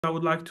I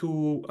would like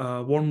to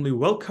warmly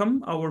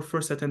welcome our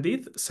first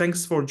attendee.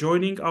 Thanks for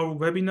joining our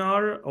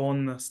webinar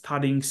on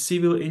studying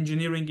civil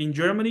engineering in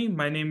Germany.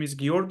 My name is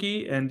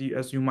Georgi, and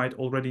as you might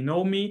already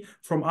know me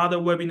from other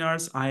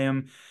webinars, I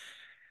am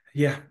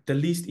the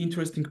least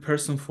interesting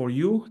person for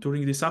you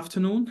during this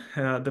afternoon,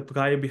 the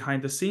guy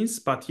behind the scenes.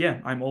 But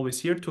I'm always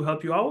here to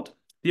help you out.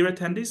 Dear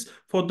attendees,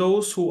 for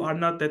those who are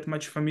not that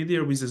much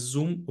familiar with the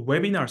Zoom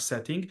webinar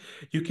setting,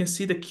 you can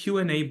see the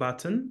Q&A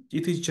button.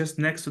 It is just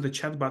next to the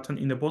chat button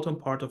in the bottom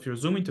part of your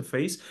Zoom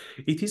interface.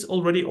 It is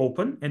already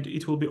open and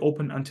it will be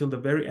open until the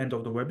very end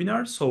of the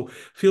webinar. So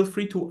feel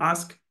free to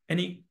ask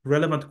any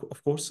relevant,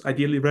 of course,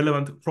 ideally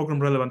relevant,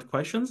 program relevant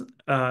questions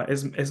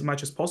as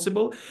much as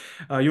possible.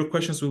 Your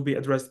questions will be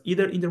addressed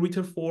either in the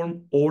written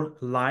form or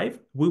live.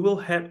 We will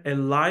have a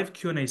live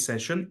Q&A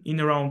session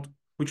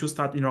which will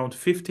start in around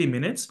 50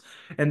 minutes.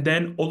 And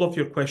then all of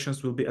your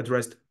questions will be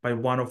addressed by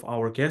one of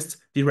our guests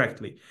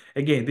directly.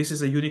 Again, this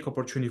is a unique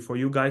opportunity for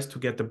you guys to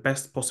get the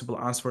best possible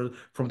answer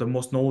from the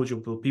most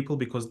knowledgeable people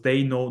because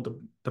they know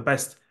the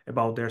best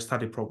about their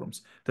study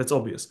programs. That's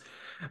obvious.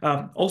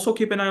 Also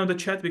keep an eye on the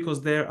chat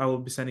because there I will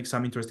be sending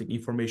some interesting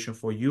information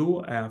for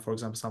you, for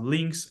example, some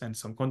links and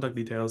some contact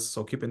details.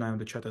 So keep an eye on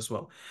the chat as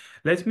well.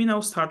 Let me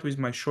now start with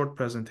my short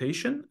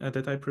presentation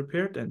that I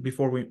prepared and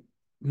before we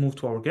move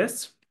to our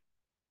guests.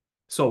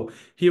 So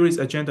here is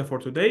agenda for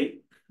today.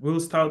 We'll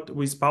start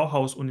with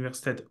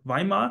Bauhaus-Universität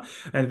Weimar,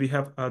 and we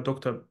have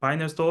Dr.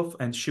 Beinersdorf,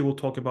 and she will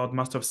talk about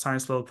Master of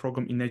Science level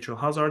program in Natural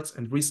Hazards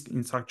and Risk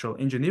in Structural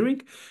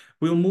Engineering.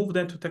 We'll move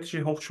then to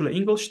Technische Hochschule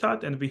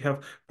Ingolstadt, and we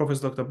have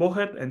Professor Dr.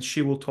 Bochert, and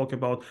she will talk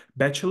about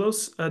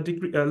Bachelor's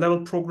degree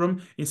level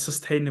program in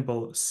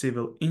Sustainable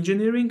Civil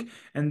Engineering.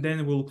 And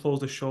then we'll close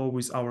the show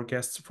with our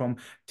guests from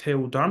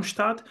TU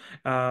Darmstadt,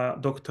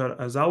 Dr.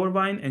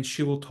 Sauerwein, and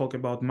she will talk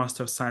about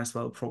Master of Science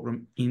level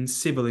program in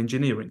Civil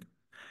Engineering.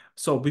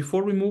 So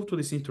before we move to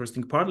this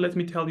interesting part, let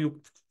me tell you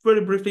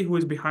very briefly who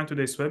is behind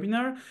today's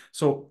webinar.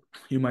 So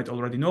you might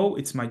already know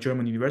it's my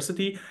German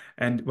university.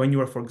 And when you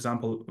are, for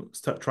example,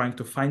 trying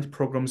to find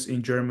programs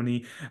in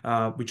Germany,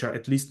 which are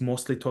at least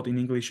mostly taught in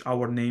English,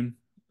 our name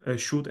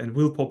should and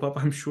will pop up,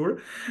 I'm sure.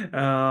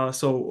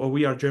 So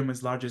we are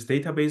Germany's largest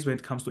database when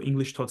it comes to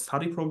English taught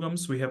study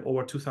programs. We have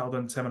over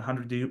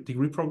 2,700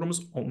 degree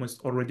programs,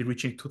 almost already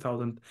reaching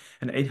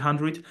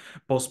 2,800,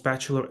 both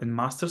bachelor and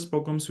master's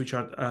programs, which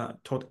are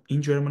taught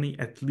in Germany,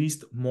 at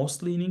least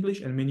mostly in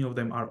English, and many of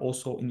them are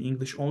also in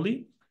English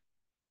only.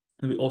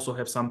 And we also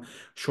have some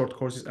short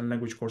courses and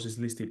language courses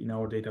listed in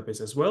our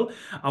database as well.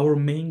 Our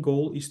main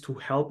goal is to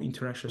help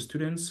international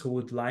students who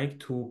would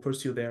like to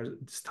pursue their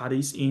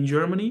studies in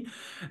Germany.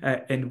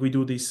 And we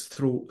do this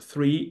through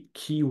three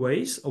key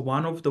ways.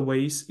 One of the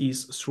ways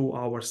is through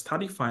our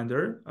study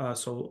finder.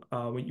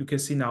 When you can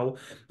see now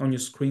on your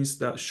screens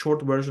the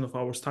short version of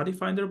our study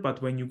finder, but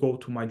when you go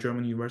to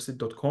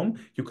mygermanuniversity.com,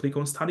 you click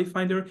on study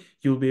finder,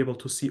 you'll be able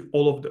to see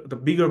all of the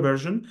bigger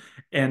version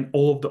and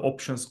all of the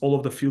options, all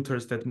of the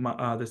filters that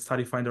the study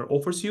finder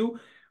offers you.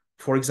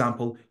 For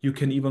example, you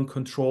can even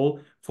control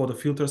for the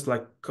filters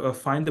like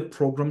find the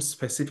program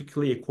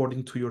specifically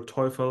according to your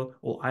TOEFL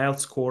or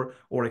IELTS score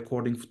or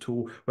according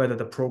to whether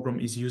the program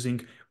is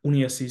using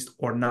UniAssist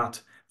or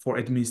not for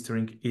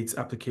administering its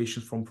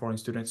applications from foreign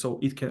students. So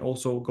it can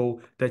also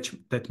go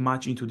that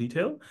much into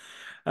detail.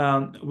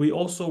 We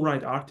also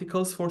write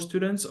articles for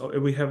students.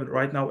 We have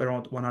right now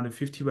around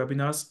 150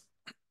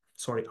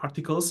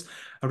 articles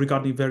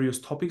regarding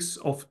various topics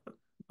of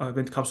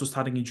when it comes to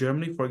studying in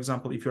Germany. For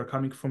example, if you're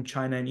coming from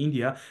China and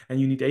India and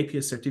you need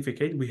APS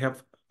certificate, we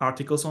have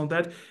articles on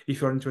that.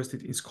 If you're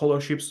interested in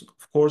scholarships,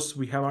 of course,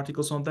 we have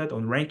articles on that,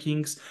 on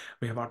rankings.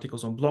 We have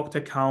articles on blocked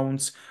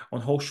accounts,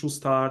 on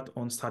Hochschulstart,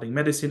 on studying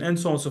medicine, and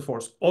so on and so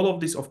forth. All of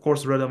this, of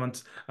course,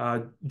 relevant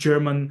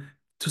German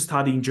to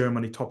study in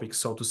Germany topics,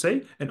 so to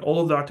say. And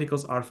all of the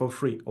articles are for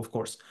free, of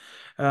course.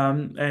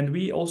 And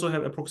we also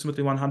have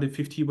approximately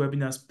 150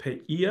 webinars per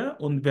year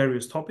on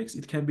various topics.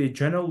 It can be a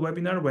general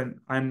webinar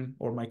when I'm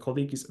or my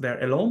colleague is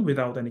there alone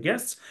without any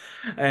guests.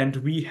 And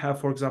we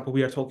have, for example,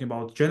 we are talking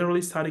about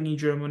generally studying in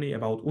Germany,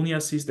 about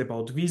UniAssist,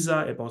 about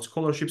visa, about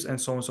scholarships, and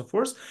so on and so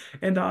forth.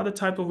 And the other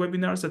type of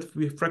webinars that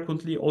we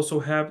frequently also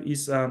have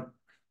is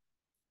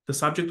the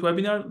subject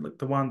webinar, like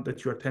the one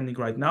that you're attending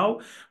right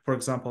now. For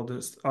example,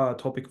 this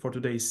topic for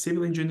today is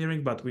civil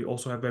engineering, but we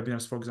also have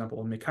webinars, for example,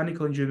 on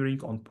mechanical engineering,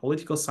 on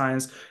political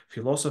science,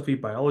 philosophy,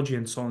 biology,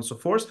 and so on and so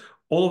forth.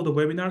 All of the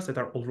webinars that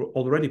are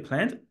already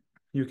planned,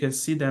 you can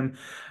see them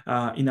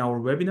in our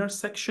webinar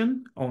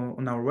section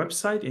on our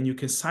website, and you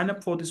can sign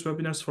up for these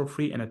webinars for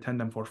free and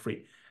attend them for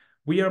free.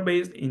 We are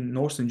based in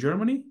northern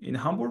Germany, in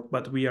Hamburg,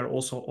 but we are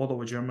also all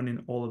over Germany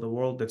and all over the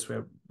world.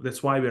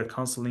 That's why we are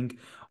counseling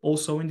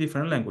also in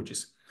different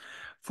languages.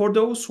 For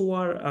those who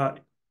are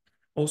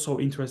also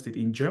interested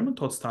in German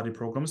taught study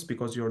programs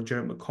because your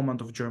German command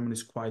of German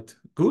is quite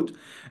good,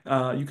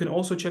 you can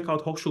also check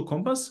out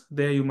𝘱𝘢𝘪𝘴𝘪𝘯𝘨.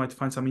 There you might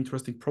find some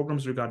interesting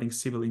programs regarding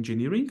civil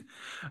engineering.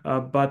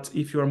 But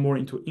if you are more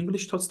into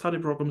English taught study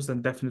programs,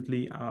 then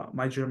definitely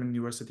my German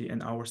university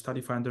and our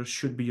study finder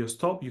should be your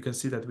stop. You can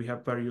see that we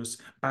have various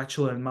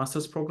bachelor and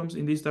master's programs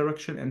in this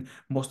direction, and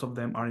most of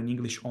them are in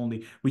English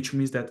only, which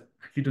means that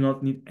you do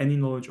not need any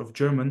knowledge of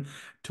German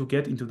to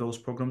get into those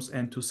programs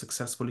and to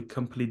successfully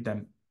complete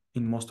them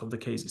in most of the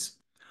cases.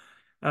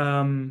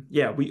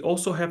 Yeah, we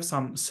also have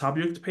some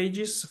subject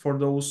pages for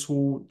those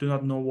who do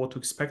not know what to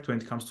expect when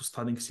it comes to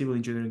studying civil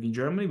engineering in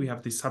Germany. We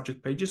have these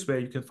subject pages where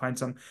you can find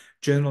some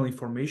general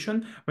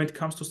information when it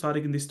comes to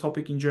studying this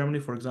topic in Germany.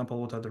 For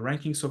example, what are the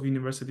rankings of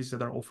universities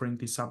that are offering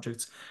these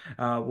subjects?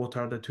 What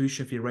are the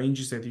tuition fee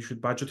ranges that you should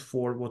budget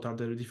for? What are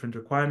the different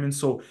requirements?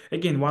 So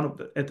again,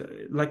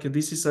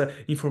 this is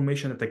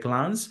information at a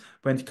glance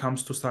when it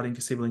comes to studying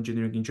civil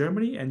engineering in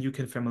Germany, and you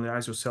can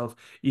familiarize yourself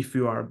if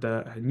you are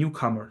the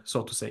newcomer,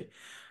 so to say.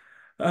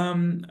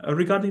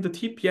 Regarding the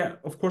tip, yeah,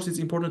 of course, it's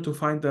important to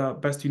find the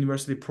best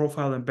university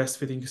profile and best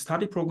fitting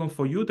study program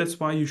for you. That's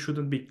why you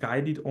shouldn't be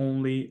guided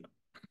only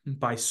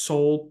by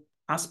sole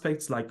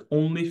aspects like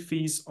only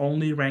fees,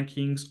 only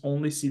rankings,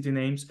 only city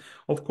names.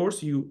 Of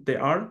course, they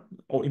are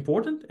all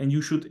important, and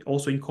you should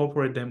also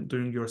incorporate them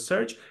during your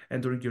search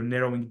and during your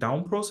narrowing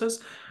down process.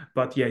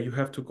 But yeah, you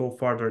have to go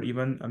further,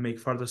 even make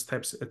further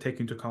steps, take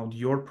into account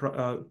your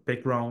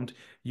background,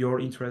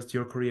 your interests,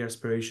 your career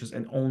aspirations,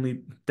 and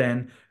only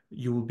then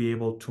you will be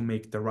able to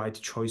make the right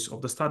choice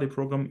of the study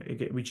program,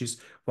 which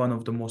is one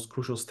of the most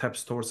crucial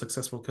steps towards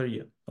successful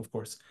career, of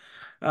course.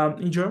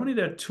 In Germany,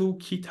 there are two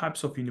key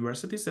types of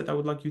universities that I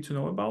would like you to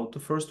know about.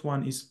 The first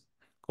one is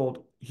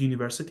called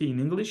university in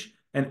English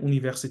and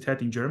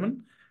Universität in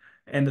German.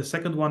 And the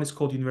second one is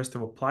called University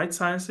of Applied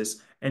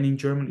Sciences. And in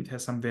German, it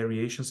has some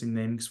variations in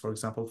namings. For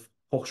example,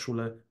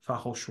 Hochschule,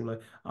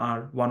 Fachhochschule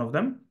are one of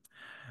them.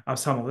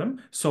 Some of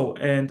them. So,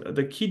 and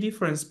the key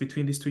difference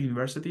between these two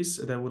universities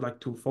that I would like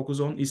to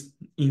focus on is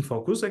in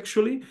focus,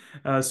 actually.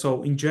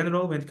 So in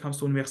general, when it comes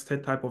to university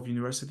type of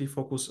university,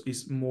 focus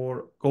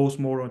goes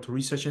more onto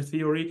research and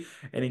theory.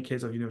 And in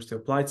case of University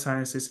of Applied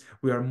Sciences,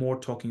 we are more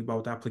talking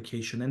about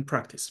application and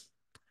practice.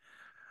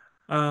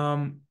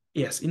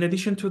 Yes, in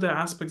addition to the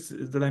aspects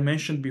that I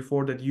mentioned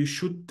before that you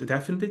should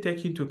definitely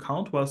take into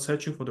account while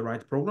searching for the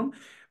right program,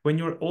 when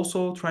you're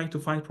also trying to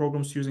find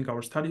programs using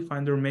our study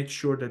finder, make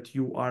sure that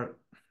you are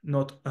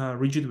not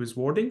rigid with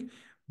wording,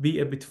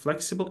 be a bit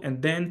flexible,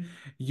 and then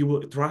you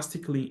will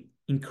drastically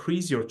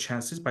increase your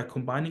chances by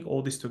combining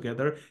all this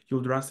together.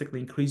 You'll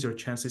drastically increase your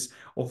chances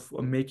of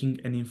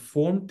making an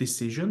informed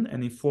decision,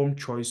 an informed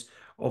choice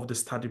of the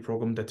study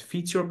program that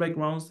fits your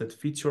backgrounds, that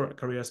fits your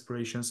career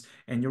aspirations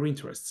and your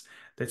interests.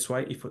 That's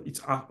why it's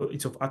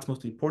of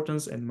utmost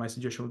importance, and my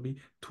suggestion would be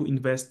to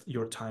invest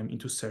your time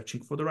into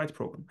searching for the right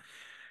program.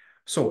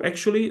 So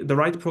actually, the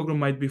right program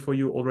might be for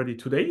you already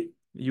today.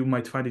 You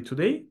might find it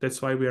today.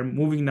 That's why we are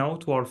moving now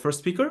to our first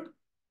speaker.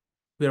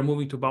 We are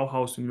moving to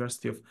Bauhaus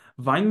University of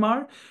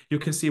Weimar. You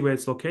can see where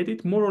it's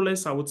located, more or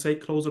less, I would say,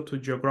 closer to the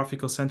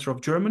geographical center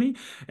of Germany.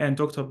 And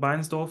Dr.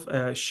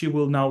 Beinsdorf, she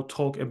will now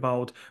talk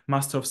about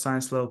Master of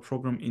Science level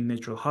program in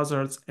natural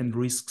hazards and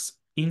risks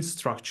in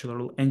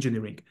structural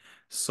engineering.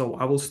 So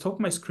I will stop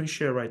my screen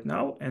share right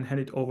now and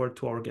hand it over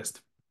to our guest.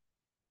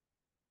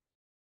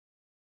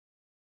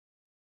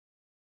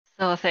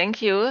 So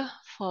thank you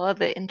for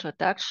the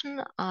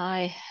introduction.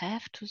 I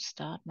have to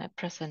start my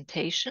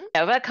presentation.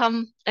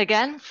 Welcome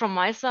again from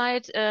my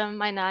side.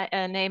 My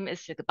name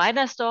is Silke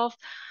Beinersdorf.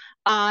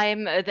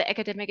 I'm the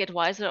academic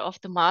advisor of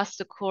the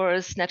master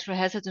course Natural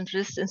Hazards and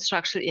Risks in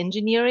Structural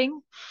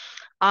Engineering.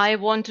 I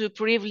want to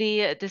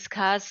briefly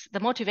discuss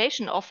the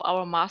motivation of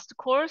our master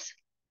course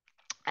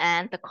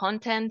and the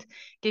content,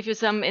 give you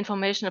some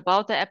information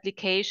about the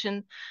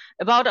application,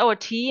 about our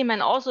team,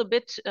 and also a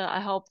bit,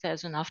 I hope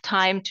there's enough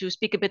time to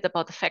speak a bit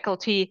about the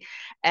faculty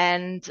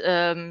and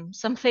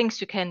some things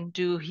you can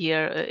do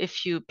here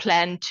if you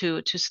plan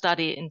to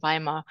study in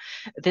Weimar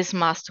this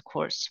master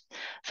course.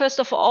 First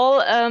of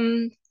all,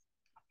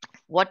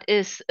 what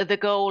is the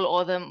goal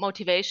or the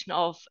motivation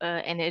of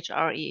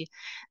NHRE?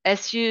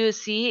 As you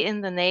see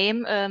in the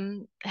name,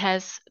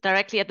 has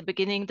directly at the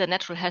beginning the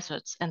natural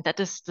hazards, and that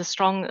is the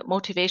strong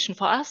motivation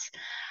for us.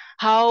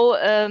 How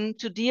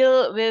to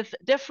deal with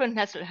different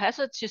natural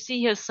hazards. You see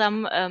here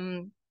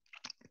some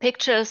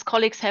pictures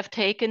colleagues have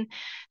taken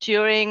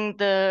during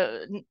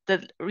the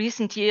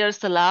recent years,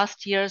 the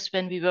last years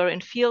when we were in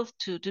field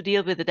to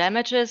deal with the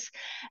damages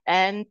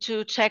and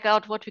to check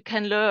out what we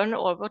can learn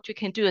or what we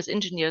can do as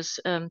engineers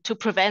to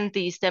prevent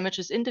these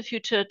damages in the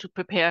future, to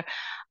prepare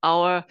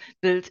our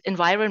built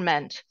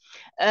environment.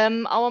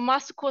 Our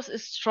master course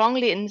is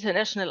strongly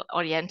international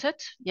oriented.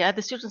 Yeah,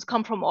 the students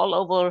come from all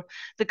over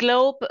the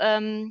globe.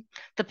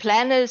 The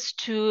plan is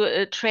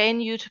to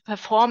train you to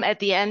perform at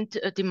the end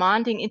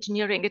demanding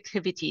engineering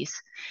activities.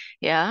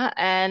 Yeah,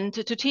 and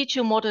to teach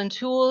you modern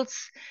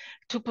tools,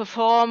 to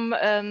perform,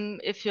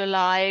 if you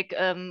like,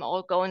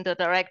 or go in the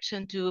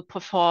direction to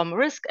perform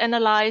risk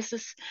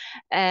analysis,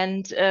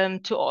 and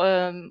to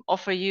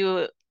offer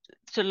you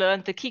to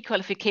learn the key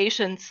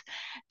qualifications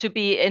to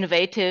be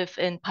innovative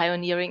and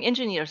pioneering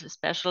engineers,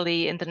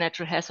 especially in the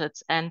natural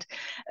hazards. And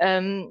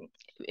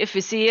if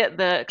we see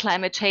the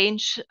climate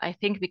change, I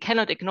think we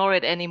cannot ignore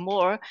it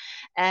anymore.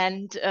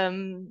 And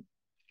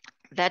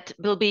that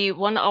will be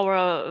one of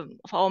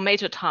our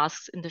major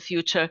tasks in the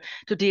future,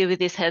 to deal with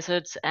these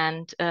hazards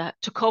and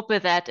to cope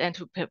with that and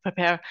to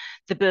prepare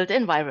the built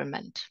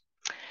environment.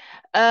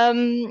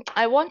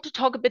 I want to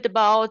talk a bit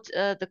about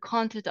the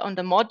content on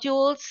the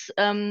modules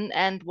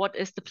and what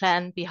is the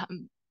plan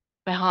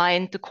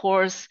behind the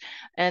course,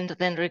 and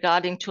then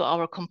regarding to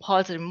our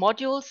compulsory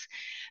modules.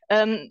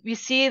 We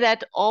see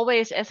that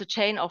always as a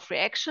chain of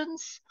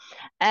reactions,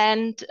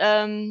 and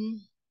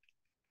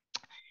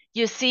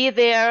you see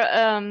there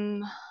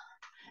am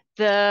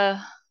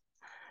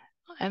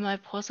I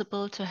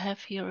possible to have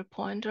here a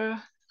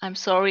pointer? I'm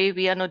sorry,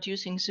 we are not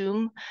using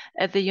Zoom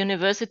at the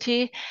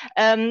university.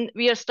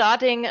 We are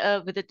starting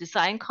with the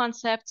design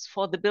concepts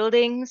for the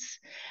buildings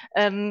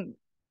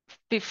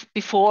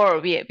before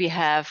we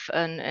have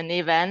an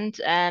event.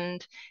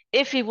 And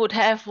if we would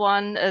have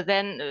one,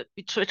 then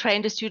we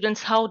train the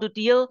students how to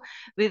deal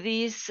with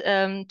these,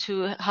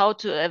 how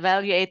to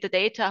evaluate the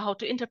data, how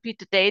to interpret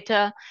the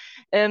data.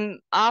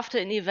 After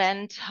an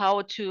event,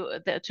 how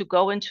to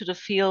go into the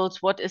field,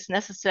 what is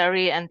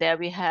necessary. And there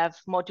we have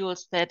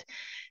modules that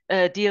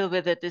deal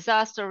with the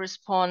disaster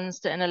response,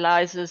 the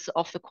analysis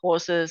of the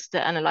causes,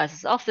 the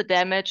analysis of the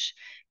damage,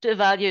 to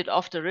evaluate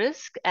of the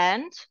risk,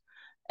 and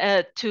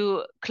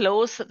to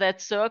close that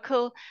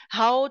circle,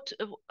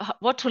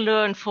 what to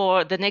learn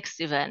for the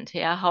next event,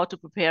 how to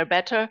prepare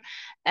better.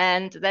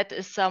 And that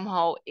is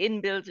somehow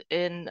inbuilt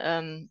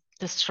in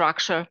the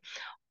structure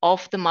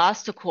of the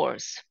master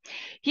course.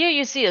 Here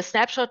you see a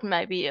snapshot,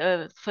 maybe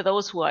for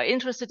those who are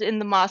interested in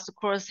the master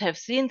course have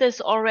seen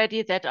this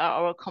already, that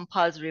are our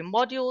compulsory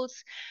modules.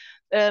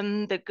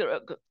 The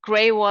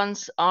gray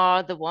ones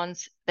are the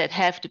ones that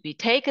have to be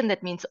taken.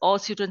 That means all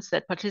students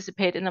that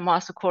participate in the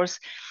master course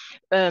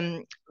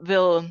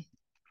will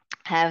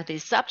have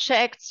these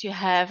subjects. You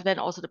have then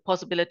also the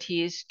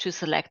possibilities to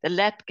select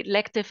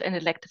elective and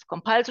elective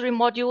compulsory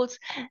modules.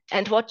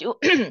 And what you,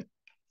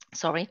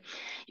 sorry,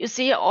 you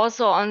see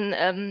also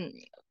on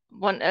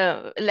one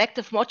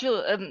elective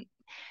module,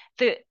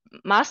 the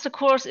master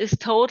course is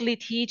totally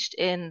taught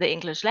in the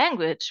English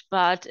language,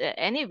 but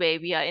anyway,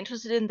 we are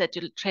interested in that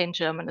you train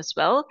German as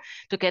well,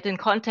 to get in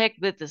contact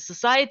with the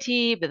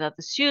society, with other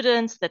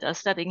students that are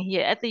studying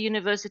here at the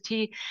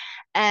university.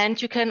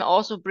 And you can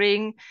also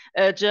bring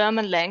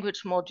German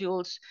language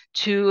modules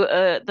to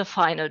the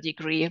final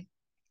degree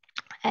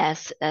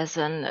as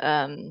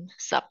an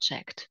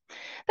subject.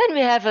 Then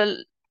we have a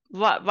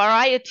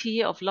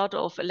variety of lot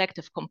of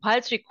elective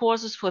compulsory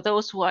courses for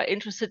those who are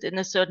interested in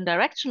a certain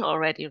direction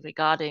already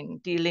regarding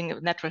dealing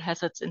with natural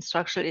hazards in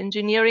structural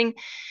engineering.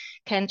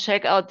 Can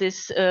check out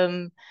this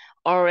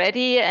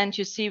already. And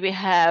you see we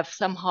have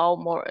somehow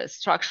more a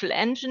structural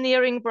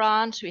engineering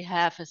branch, we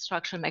have a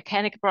structural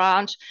mechanic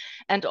branch,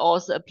 and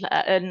also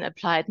an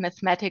applied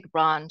mathematics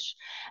branch.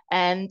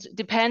 And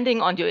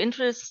depending on your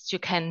interests, you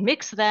can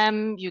mix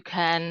them. You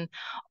can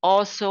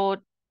also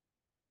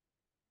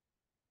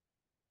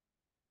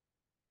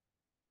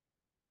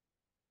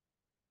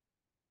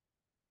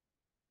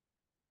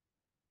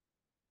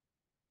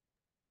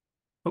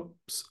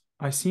Oops,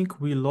 I think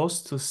we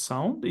lost the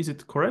sound. Is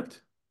it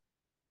correct?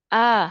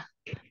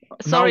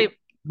 Sorry.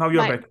 Now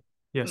you're back.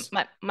 Yes.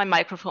 My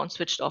microphone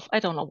switched off. I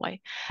don't know why.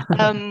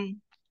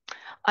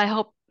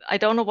 I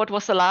don't know what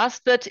was the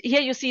last, but here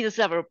you see the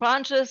several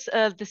branches.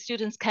 The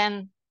students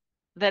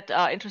that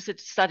are interested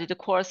to study the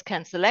course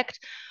can select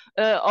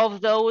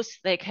of those.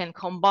 They can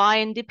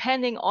combine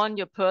depending on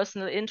your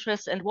personal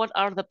interest and what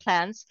are the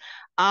plans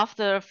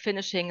after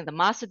finishing the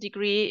master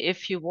degree,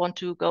 if you want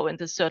to go in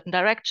a certain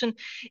direction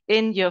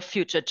in your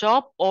future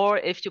job, or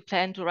if you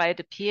plan to write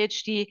a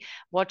PhD,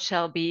 what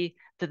shall be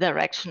the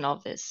direction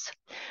of this.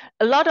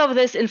 A lot of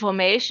this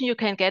information you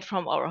can get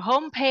from our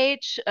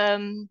homepage.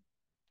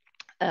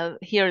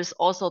 Here is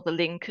also the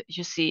link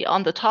you see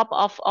on the top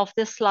of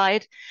this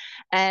slide.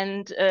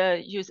 And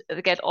you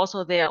get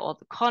also there all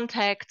the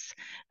contacts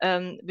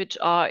which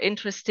are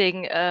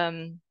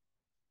interesting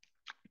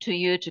to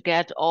you, to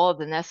get all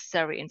the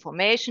necessary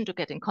information, to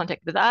get in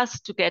contact with us,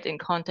 to get in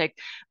contact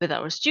with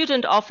our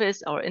student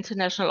office, our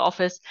international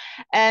office,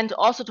 and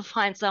also to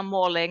find some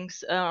more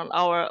links on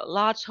our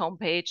large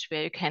homepage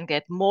where you can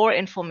get more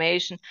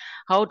information,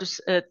 how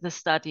the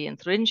study in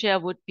Thuringia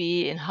would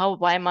be, and how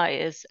Weimar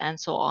is, and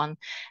so on,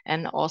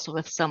 and also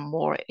with some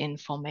more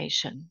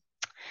information.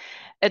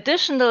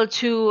 Additional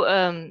to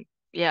a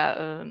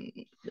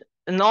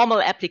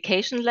normal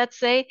application, let's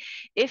say,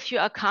 if you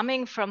are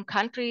coming from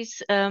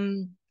countries,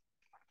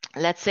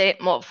 let's say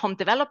more from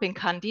developing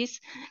countries,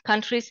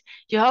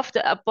 you have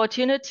the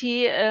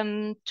opportunity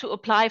to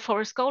apply for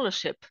a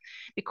scholarship,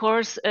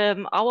 because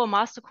our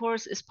master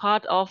course is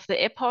part of the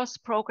EPOS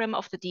program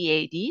of the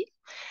DAD.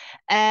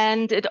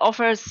 and it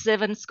offers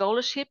 7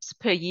 scholarships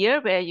per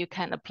year where you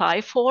can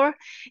apply for.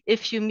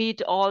 If you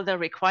meet all the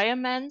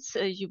requirements,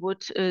 you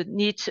would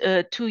need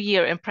 2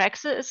 years in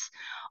praxis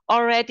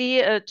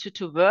already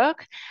to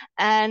work,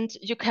 and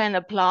you can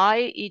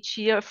apply each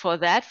year for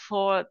that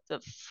for the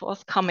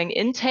forthcoming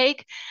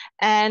intake,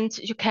 and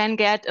you can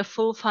get a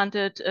full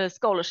funded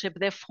scholarship.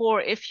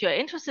 Therefore, if you're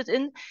interested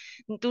in,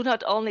 do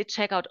not only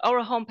check out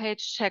our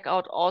homepage, check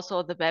out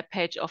also the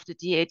webpage of the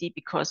DAD,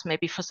 because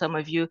maybe for some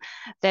of you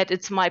that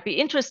it might be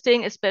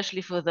interesting,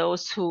 especially for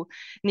those who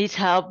need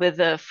help with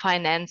the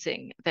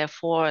financing.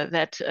 Therefore,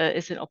 that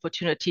is an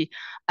opportunity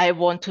I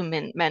want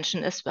to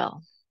mention as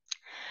well.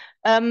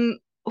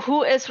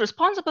 Who is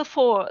responsible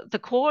for the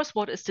course?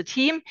 What is the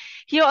team?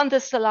 Here on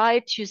this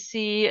slide, you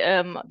see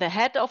the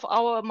head of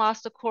our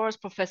master course,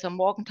 Professor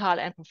𝘈𝘥𝘷𝘦𝘳𝘵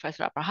and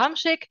Professor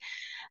𝘱𝘢𝘕𝑐.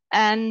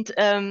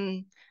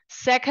 And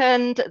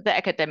second, the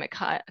academic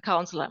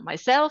counselor,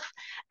 myself,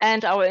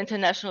 and our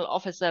international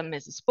officer,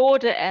 Mrs.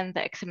 Bode, and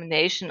the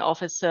examination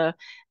officer,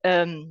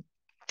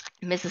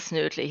 Mrs.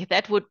 𝘗𝘠𝘪𝘥.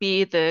 That would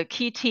be the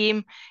key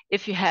team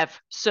if you have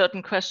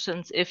certain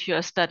questions, if you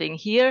are studying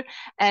here.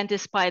 And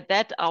despite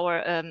that,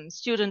 our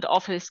student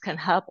office can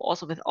help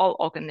also with all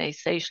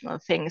organizational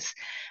things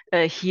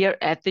here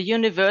at the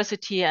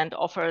university, and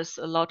offers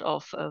a lot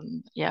of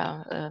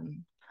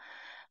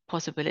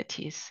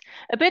possibilities.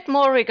 A bit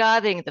more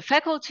regarding the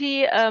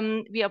faculty.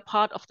 We are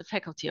part of the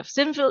Faculty of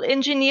Civil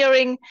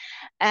Engineering,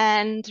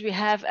 and we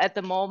have at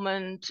the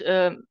moment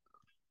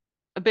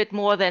a bit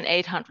more than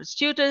 800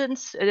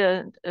 students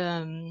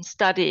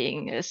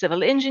studying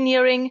civil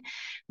engineering.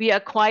 We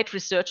are quite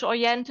research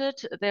oriented,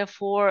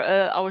 therefore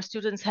our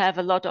students have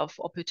a lot of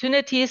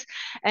opportunities.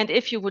 And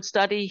if you would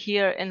study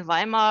here in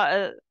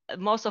Weimar,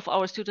 most of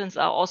our students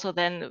are also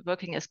then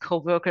working as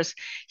co-workers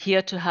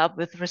here to help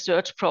with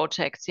research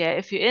projects. Yeah,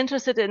 if you're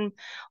interested in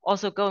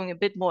also going a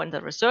bit more in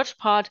the research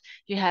part,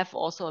 you have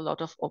also a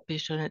lot of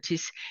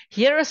opportunities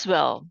here as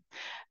well.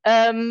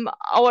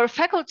 Our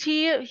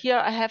faculty here,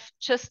 I have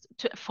just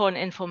for an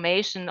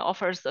information,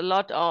 offers a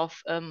lot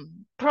of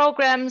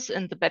programs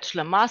in the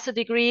bachelor master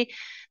degree.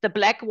 The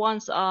black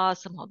ones are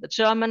somehow the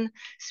German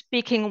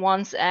speaking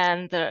ones,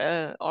 and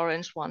the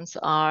orange ones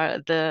are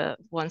the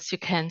ones you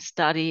can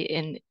study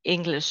in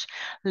English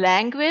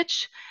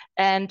language.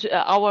 And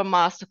our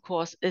master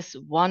course is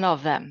one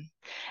of them.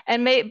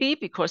 And maybe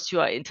because you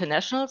are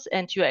internationals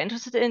and you are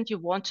interested in, you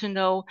want to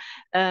know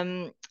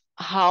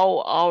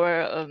how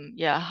our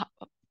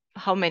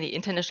how many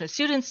international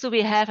students do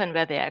we have and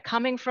where they are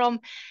coming from.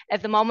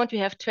 At the moment, we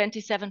have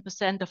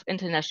 27% of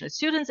international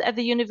students at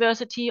the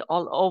university,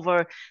 all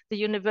over the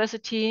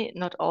university,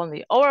 not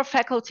only our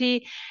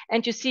faculty.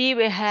 And you see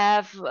we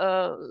have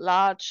a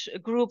large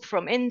group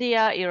from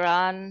India,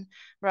 Iran,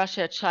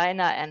 Russia,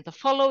 China, and the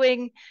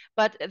following.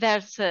 But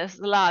there's a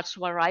large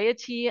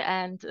variety,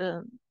 and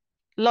a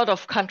lot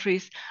of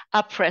countries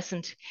are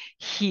present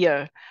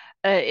here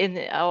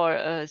in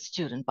our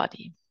student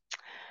body.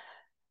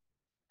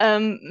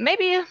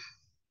 Maybe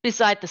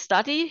beside the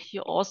study,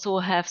 you also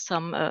have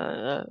some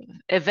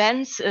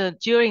events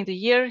during the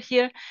year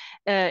here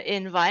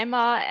in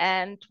Weimar.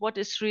 And what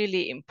is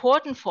really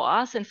important for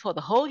us and for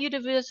the whole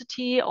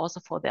university,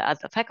 also for the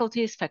other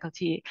faculties,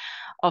 Faculty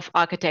of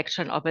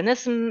Architecture and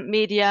Urbanism,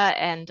 Media,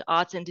 and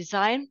Arts and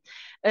Design,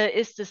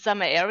 is the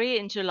summer area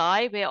in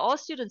July, where all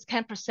students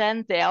can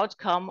present the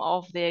outcome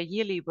of their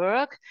yearly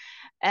work.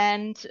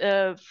 And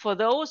for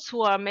those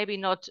who are maybe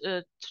not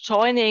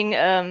joining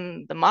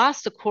the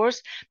master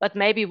course, but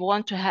maybe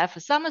want to have a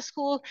summer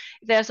school,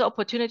 there's an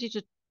opportunity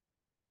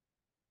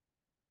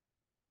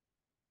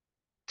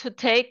to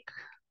take,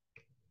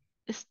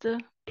 is the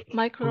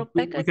micro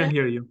back again? We can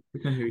hear you. We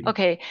can hear you.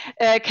 Okay,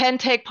 can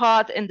take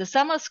part in the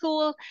summer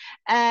school,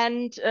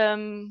 and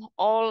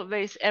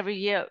always every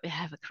year we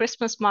have a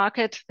Christmas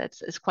market that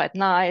is quite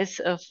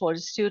nice for the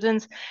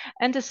students,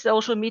 and a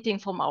social meeting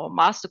from our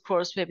master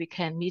course where we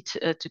can meet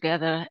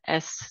together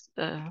as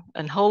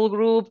a whole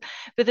group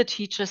with the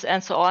teachers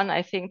and so on.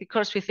 I think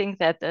because we think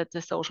that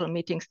the social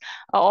meetings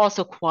are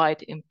also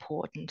quite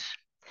important.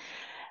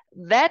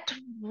 That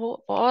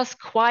was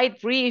quite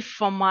brief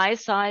from my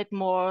side,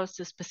 more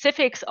the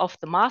specifics of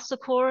the master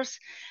course.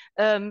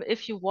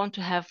 If you want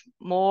to have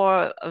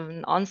more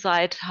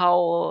on-site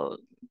how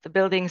the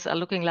buildings are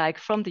looking like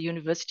from the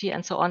university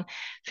and so on,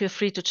 feel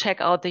free to check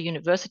out the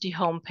university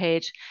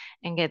homepage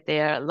and get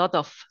there a lot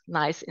of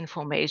nice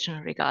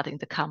information regarding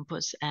the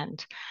campus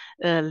and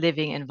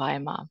living in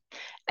Weimar.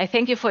 I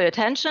thank you for your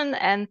attention,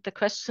 and the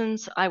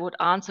questions I would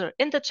answer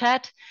in the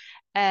chat,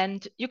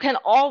 and you can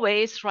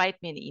always write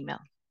me an email.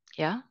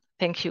 Yeah,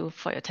 thank you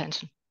for your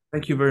attention.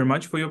 Thank you very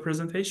much for your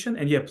presentation.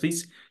 And yeah,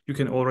 please, you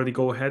can already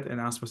go ahead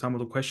and ask for some of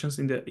the questions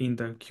in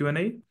the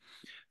Q&A.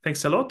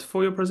 Thanks a lot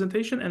for your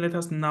presentation. And let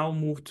us now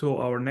move to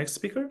our next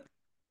speaker.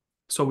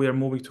 So we are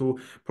moving to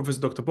Professor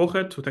Dr.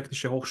 Bocher to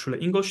Technische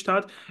Hochschule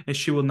Ingolstadt, and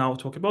she will now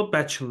talk about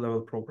bachelor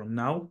level program.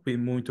 Now we're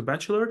moving to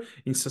bachelor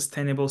in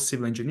sustainable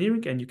civil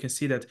engineering, and you can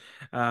see that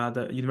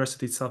the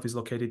university itself is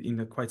located in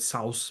the quite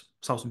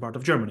southern part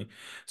of Germany.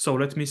 So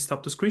let me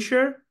stop the screen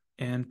share,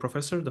 and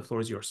Professor, the floor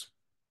is yours.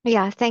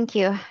 Yeah, thank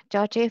you,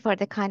 Georgie, for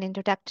the kind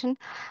introduction.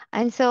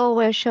 And so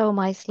we'll show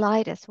my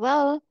slide as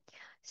well.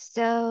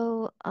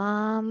 So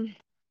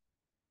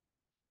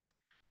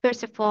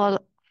first of all,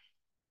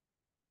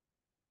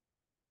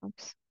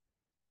 oops.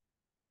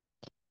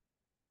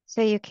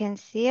 So you can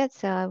see it.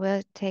 So I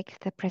will take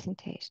the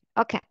presentation.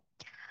 Okay.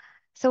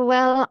 So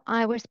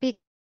I will speak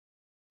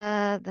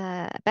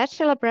the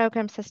bachelor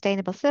program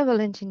Sustainable Civil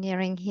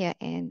Engineering here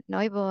in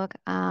Neuburg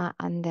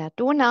on the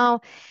Donau.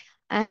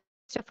 And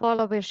first of all,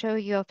 I will show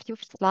you a few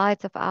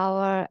slides of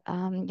our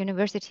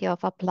University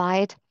of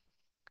Applied,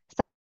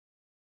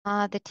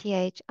 the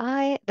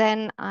THI.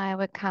 Then I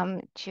will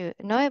come to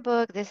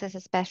Neuburg. This is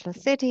a special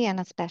city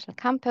and a special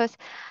campus.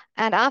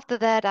 And after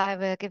that, I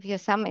will give you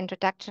some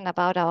introduction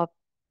about our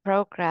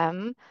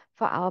program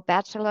for our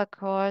bachelor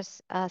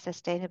course,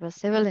 Sustainable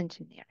Civil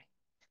Engineering.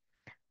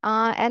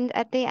 And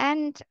at the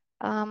end,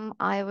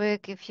 I will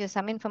give you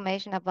some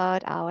information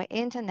about our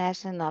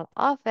international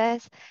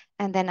office,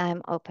 and then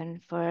I'm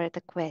open for the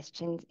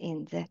questions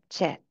in the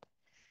chat.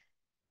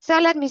 So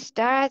let me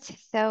start.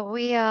 So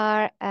we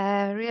are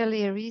a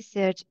really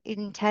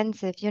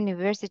research-intensive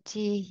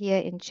university here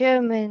in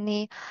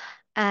Germany.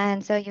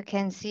 And so you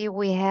can see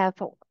we have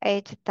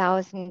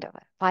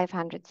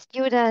 8,500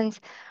 students.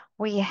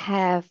 We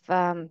have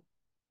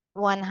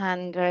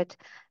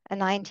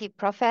 190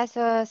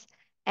 professors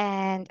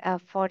and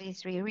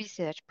 43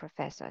 research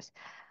professors.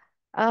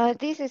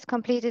 This is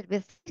completed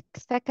with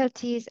 6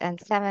 faculties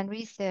and 7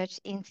 research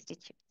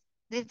institutes.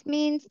 This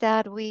means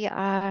that we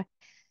are,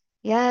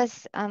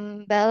 yes,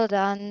 well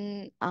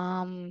done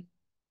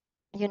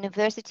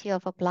University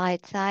of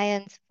Applied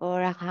Science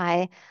for a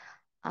high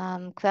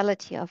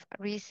quality of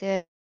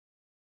research.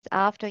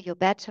 After your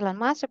bachelor and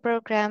master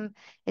program,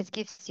 it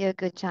gives you a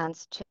good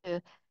chance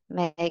to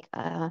make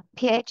a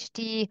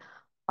PhD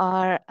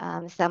or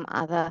some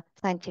other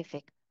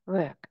scientific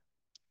work.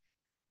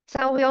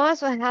 So we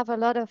also have a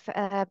lot of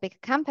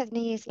big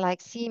companies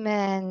like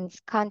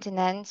Siemens,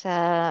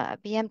 Continental,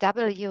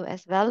 BMW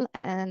as well.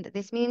 And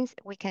this means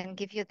we can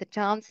give you the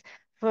chance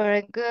for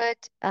a good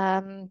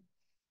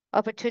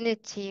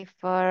opportunity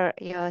for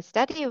your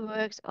study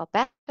works or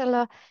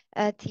bachelor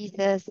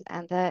thesis.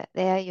 And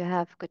there you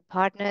have good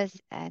partners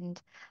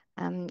and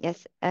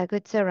yes, a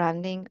good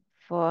surrounding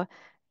for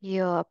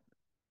your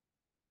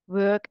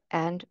work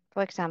and,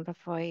 for example,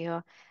 for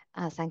your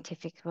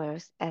scientific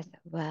works as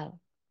well.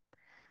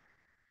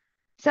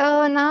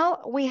 So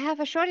now we have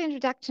a short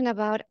introduction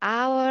about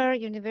our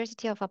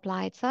University of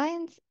Applied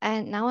Science,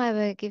 and now I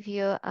will give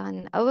you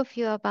an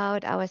overview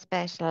about our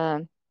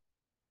special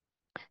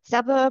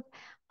suburb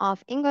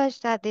of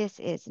Ingolstadt. This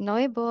is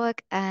Neuburg,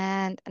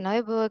 and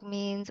Neuburg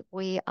means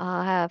we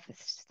have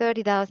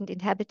 30,000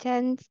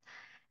 inhabitants,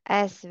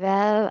 as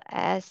well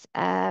as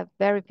a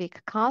very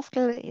big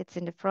castle. It's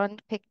in the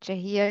front picture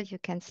here. You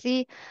can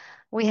see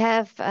we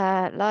have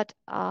a lot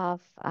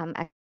of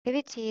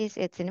activities.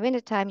 It's in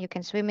wintertime. You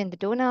can swim in the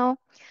Donau.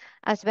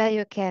 As well,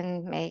 you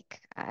can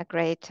make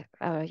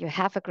you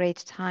have a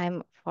great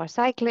time for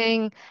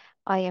cycling,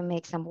 or you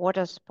make some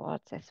water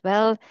sports as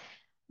well.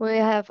 We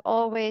have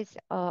always,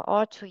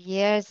 all 2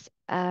 years,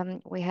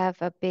 we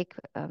have a big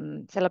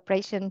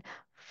celebration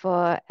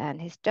for an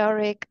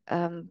historic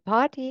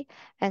party.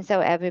 And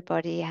so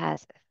everybody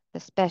has the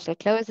special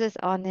clothes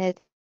on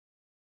it.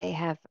 They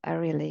have a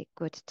really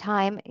good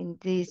time in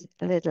this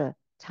little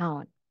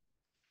town.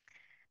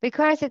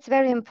 Because it's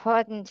very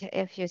important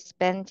if you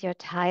spend your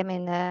time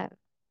in a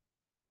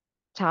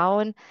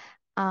town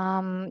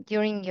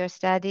during your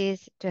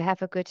studies to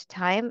have a good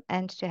time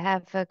and to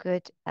have a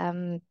good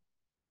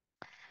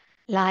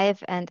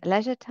life and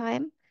leisure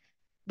time.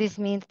 This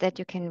means that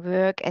you can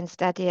work and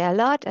study a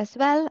lot as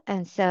well,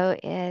 and so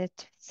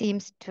it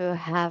seems to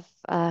have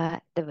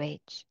the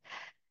wage.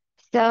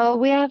 So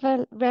we have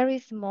a very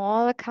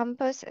small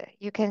campus.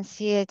 You can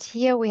see it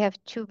here. We have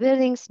 2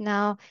 buildings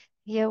now.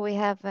 Here we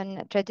have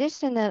a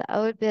traditional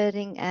old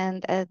building,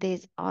 and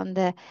this on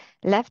the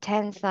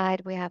left-hand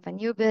side, we have a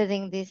new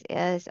building. This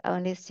is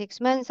only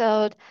 6 months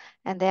old,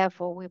 and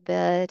therefore we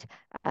built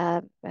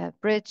a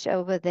bridge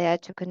over there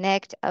to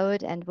connect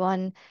old and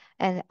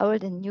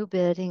new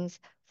buildings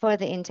for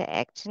the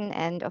interaction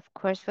and, of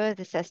course, for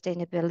the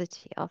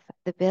sustainability of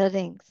the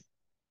buildings.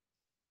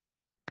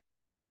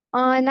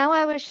 Now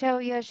I will show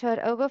you a short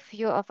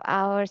overview of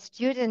our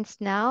students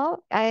now.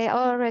 I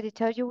already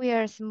told you we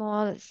are a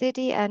small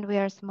city and we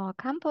are a small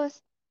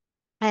campus.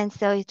 And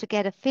so to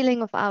get a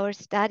feeling of our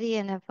study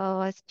and of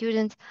our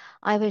students,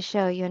 I will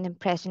show you an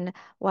impression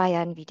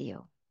via a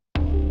video.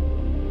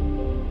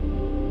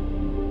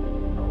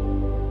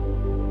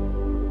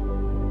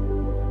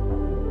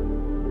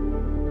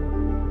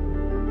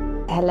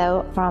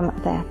 Hello from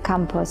the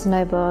campus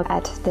Neuburg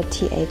at the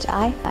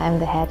THI. I'm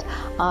the head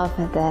of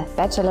the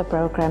bachelor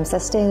program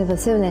Sustainable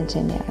Civil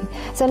Engineering.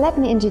 So let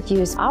me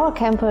introduce our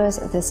campus,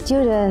 the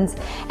students,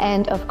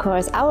 and of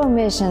course our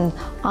mission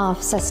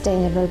of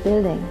sustainable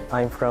building.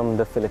 I'm from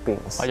the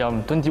Philippines. I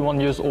am 21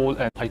 years old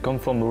and I come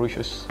from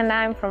Mauritius. And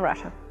I'm from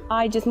Russia.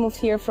 I just moved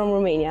here from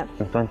Romania.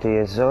 I'm 20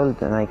 years old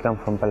and I come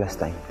from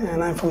Palestine.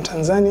 And I'm from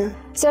Tanzania.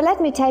 So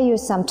let me tell you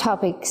some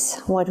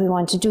topics, what we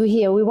want to do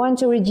here. We want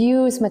to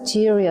reduce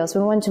materials.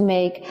 We want to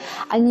make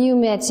a new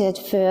method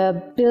for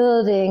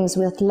buildings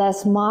with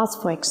less mass,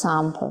 for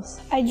example.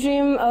 I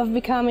dream of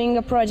becoming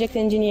a project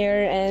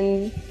engineer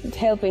and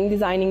helping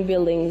designing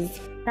buildings.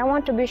 I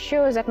want to be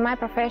sure that my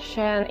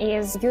profession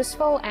is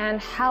useful and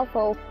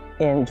helpful.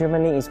 And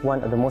Germany is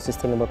one of the most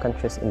sustainable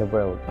countries in the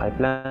world. I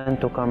plan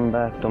to come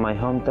back to my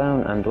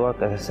hometown and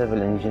work as a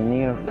civil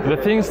engineer. The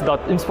things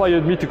that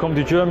inspired me to come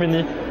to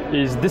Germany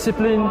is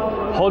discipline,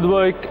 hard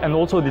work, and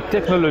also the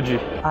technology.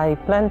 I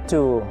plan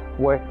to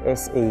work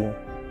as an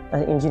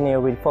engineer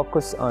with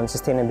focus on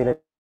sustainability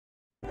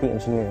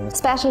engineering.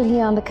 Special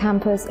here on the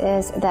campus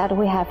is that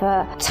we have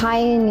a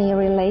tiny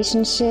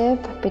relationship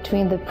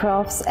between the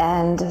profs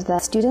and the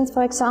students,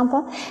 for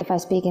example. If I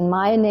speak in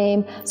my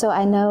name, so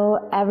I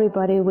know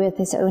everybody with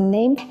his own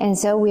name, and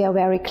so we are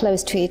very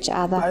close to each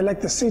other. I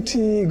like the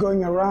city,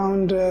 going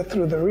around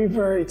through the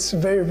river. It's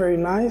very, very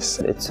nice.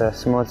 It's a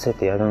small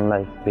city. I don't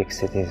like big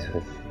cities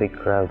with big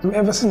crowds.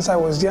 Ever since I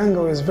was young,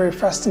 I was very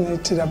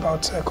fascinated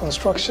about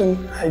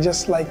construction. I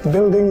just like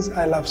buildings.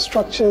 I love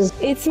structures.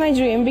 It's my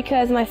dream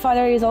because my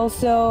father is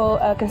also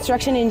a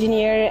construction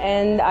engineer,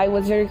 and I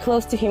was very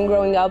close to him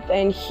growing up,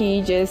 and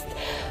he just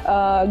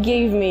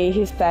gave me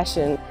his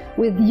passion.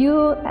 With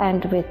you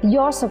and with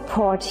your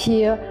support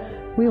here,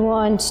 we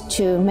want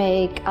to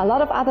make a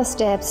lot of other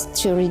steps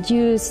to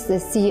reduce the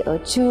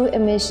CO2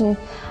 emission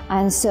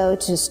and so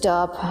to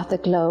stop the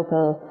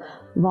global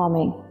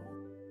warming.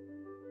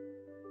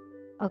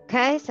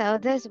 Okay, so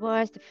this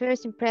was the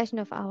first impression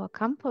of our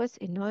campus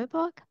in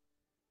Neuburg.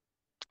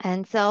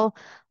 And so,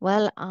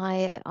 well,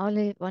 I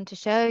only want to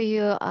show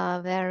you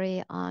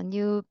very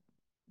new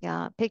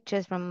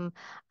pictures from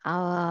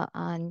our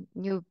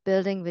new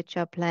building, which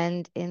are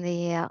planned in the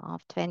year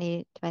of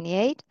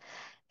 2028.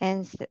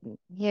 And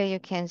here you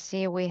can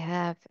see we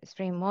have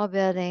 3 more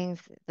buildings.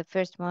 The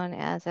first one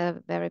is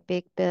a very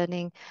big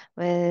building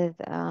with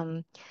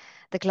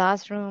the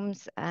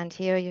classrooms, and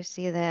here you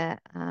see the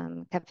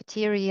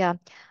cafeteria,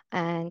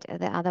 and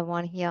the other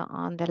one here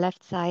on the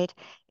left side,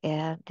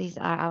 these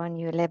are our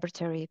new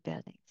laboratory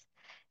buildings.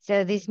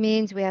 So this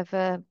means we have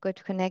a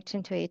good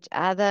connection to each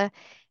other.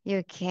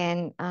 You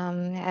can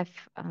have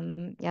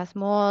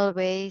small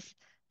ways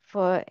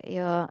for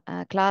your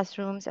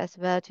classrooms as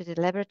well to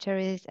the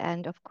laboratories,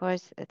 and of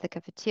course the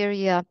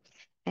cafeteria,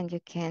 and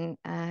you can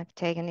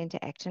take an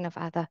interaction of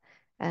other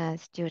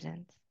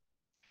students.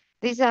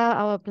 These are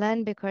our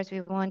plan because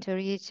we want to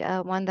reach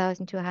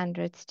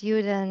 1,200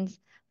 students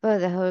for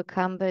the whole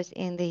campus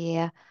in the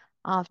year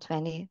of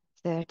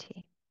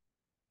 2030.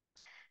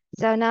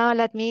 So now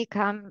let me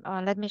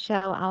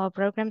show our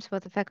programs for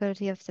the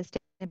Faculty of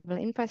Sustainable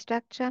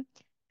Infrastructure.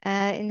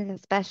 In the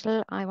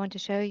special, I want to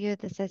show you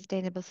the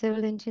Sustainable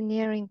Civil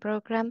Engineering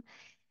program,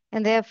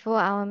 and therefore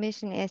our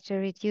mission is to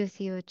reduce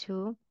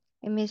CO2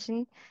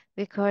 emission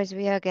because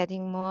we are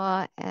getting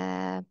more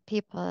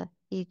people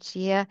each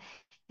year.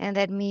 And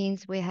that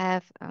means we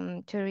have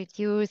to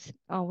reduce,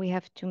 or we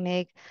have to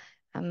make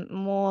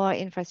more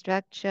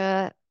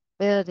infrastructure,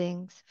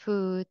 buildings,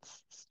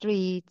 foods,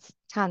 streets,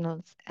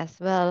 tunnels, as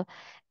well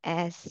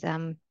as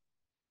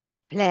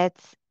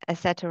flats,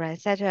 etc.,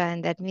 etc.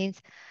 And that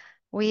means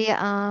we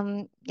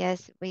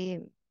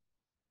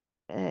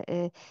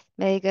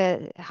make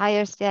a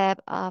higher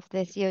step of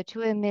the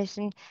CO2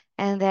 emission,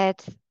 and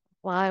that's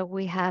why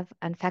we have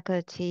a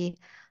faculty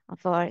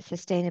for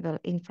sustainable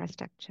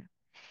infrastructure.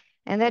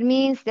 And that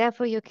means,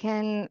 therefore, you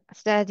can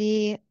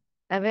study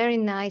a very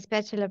nice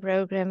bachelor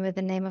program with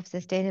the name of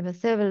Sustainable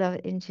Civil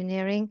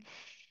Engineering.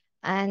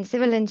 And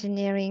civil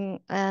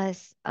engineering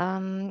is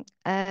a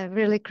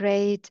really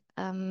great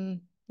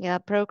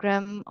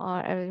program, or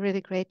a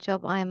really great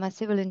job. I am a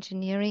civil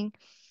engineer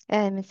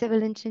and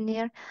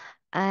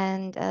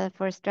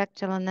for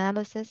structural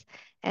analysis.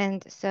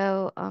 And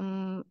so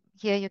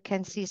here you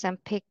can see some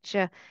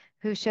picture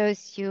who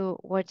shows you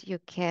what you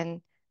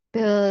can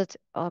build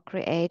or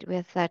create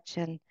with such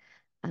an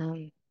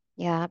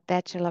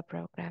bachelor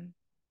program.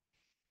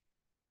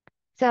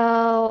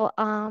 So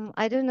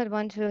I do not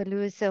want to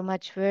lose so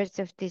much words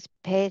of this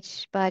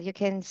page, but you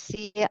can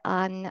see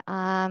on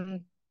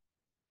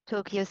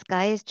Tokyo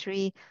Sky's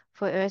tree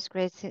for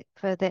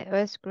the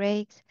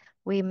earthquakes,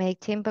 we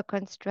make timber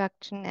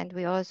construction, and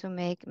we also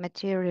make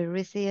material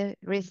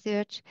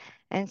research.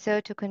 And so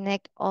to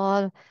connect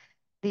all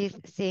these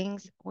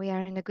things, we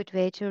are in a good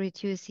way to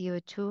reduce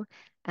CO2,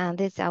 and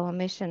this is our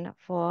mission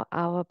for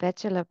our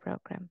bachelor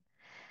program.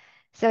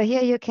 So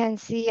here you can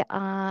see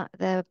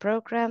the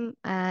program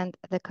and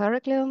the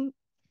curriculum,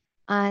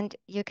 and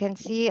you can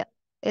see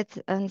it's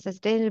a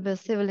sustainable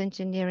civil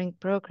engineering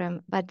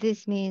program, but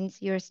this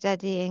means you're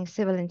studying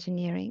civil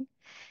engineering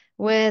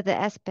with the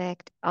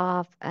aspect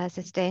of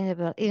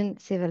sustainable in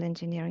civil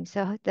engineering.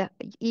 So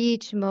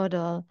each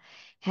module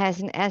has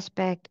an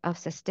aspect of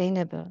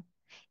sustainable.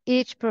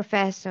 Each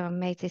professor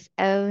makes his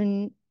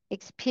own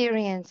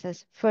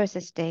experiences for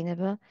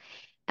sustainable,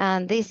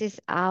 and this is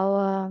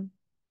our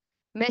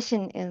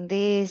mission in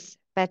this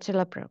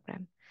bachelor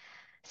program.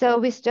 So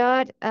we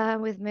start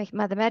with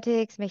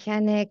mathematics,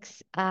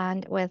 mechanics,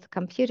 and with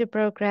computer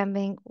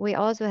programming. We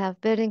also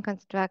have building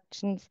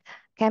constructions,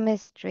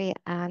 chemistry,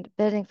 and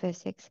building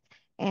physics.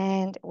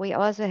 And we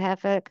also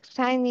have a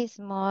tiny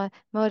small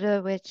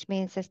module, which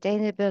means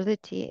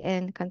sustainability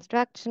in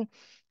construction.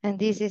 And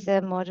this is a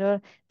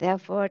module,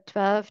 therefore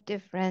 12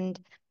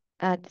 different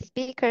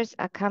speakers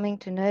are coming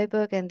to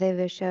Neuburg, and they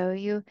will show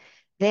you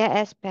their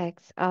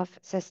aspects of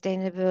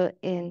sustainable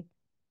in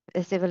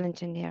civil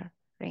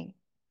engineering.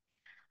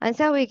 And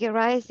so we get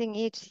rising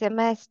each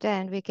semester,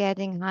 and we're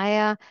getting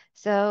higher.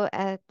 So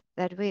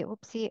that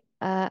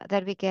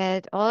we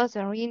get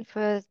also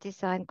reinforced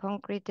design,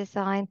 concrete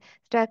design,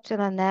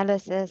 structural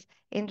analysis,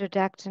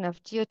 introduction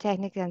of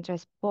geotechnics and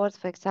transports,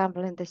 for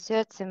example, in the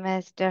third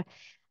semester,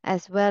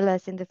 as well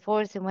as in the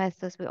fourth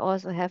semesters. We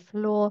also have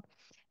law,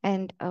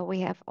 and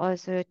we have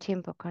also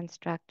timber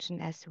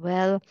construction as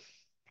well.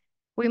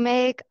 We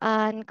make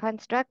a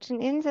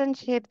construction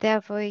internship,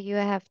 therefore you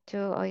have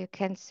to, or you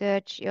can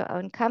search your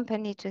own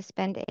company to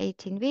spend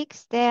 18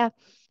 weeks there,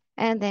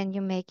 and then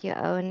you make your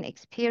own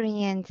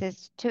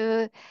experiences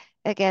to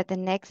get the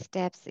next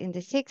steps in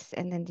the sixth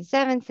and then the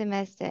seventh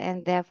semester,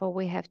 and therefore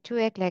we have 2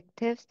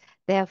 electives,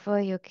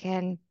 therefore you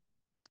can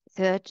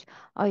search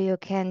or you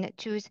can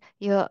choose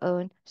your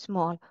own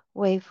small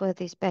way for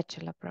this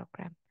bachelor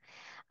program.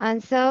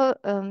 And so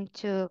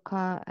to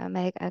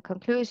make a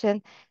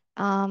conclusion,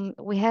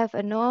 we have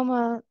a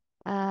normal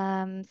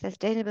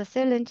sustainable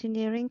civil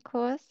engineering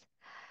course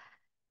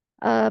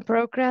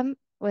program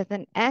with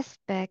an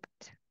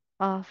aspect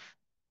of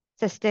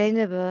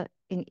sustainable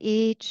in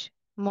each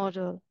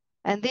module.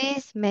 And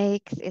this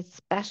makes it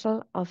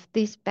special of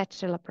this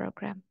bachelor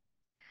program.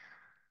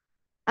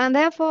 And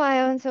therefore,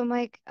 I also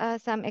make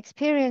some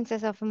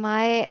experiences of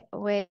my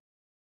way.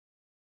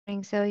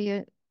 So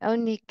you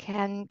only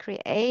can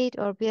create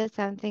or build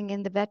something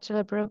in the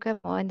bachelor program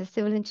or in the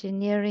civil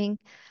engineering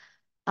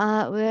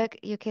work.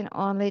 You can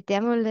only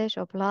demolish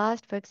or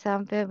blast. For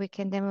example, we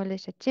can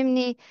demolish a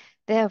chimney.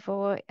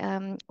 Therefore,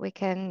 we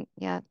can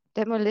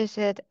demolish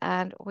it,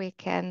 and we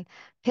can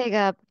pick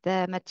up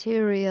the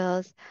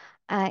materials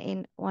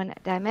in one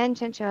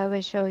dimension. So I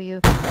will show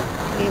you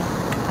this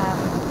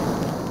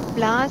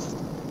blast.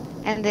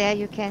 And there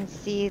you can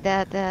see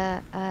that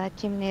the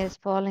chimney is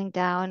falling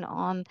down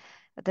on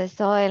the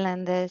soil,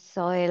 and the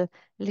soil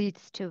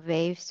leads to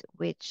waves,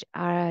 which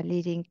are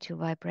leading to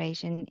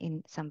vibration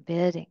in some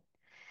building.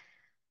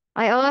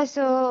 I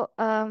also,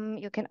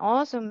 you can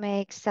also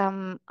make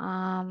some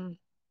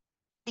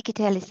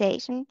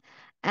digitalization.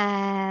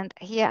 And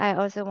here I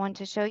also want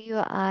to show you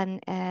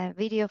a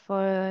video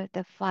for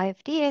the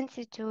 5D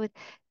Institute.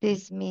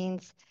 This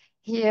means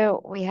here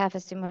we have a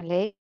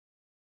simulation.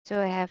 So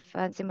I have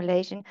a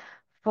simulation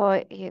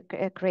for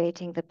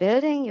creating the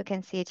building. You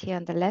can see it here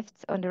on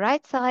the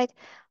right side.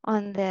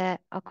 On the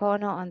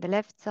corner on the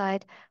left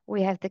side,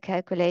 we have the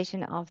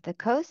calculation of the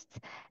costs,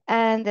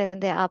 and in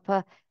the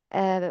upper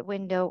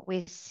window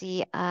we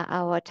see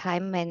our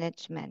time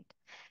management.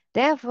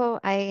 Therefore,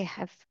 I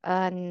have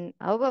an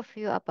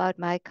overview about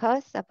my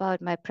costs,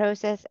 about my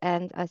process,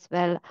 and as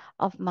well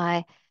of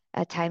my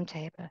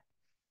timetable.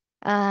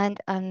 And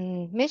a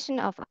mission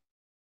of, for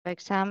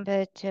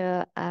example,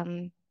 to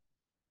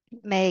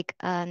make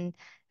a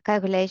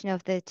calculation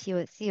of the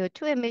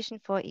CO2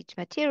 emission for each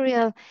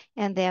material,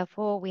 and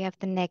therefore we have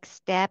the next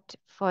step,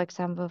 for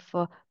example,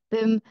 for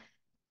BIM,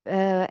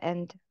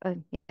 and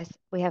yes,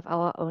 we have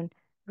our own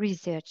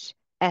research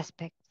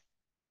aspects.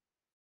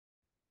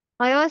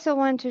 I also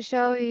want to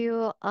show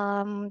you,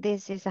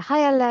 this is a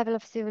higher level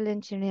of civil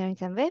engineering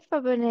than wave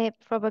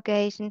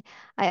propagation.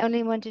 I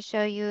only want to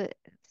show you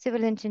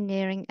civil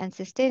engineering and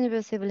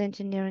sustainable civil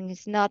engineering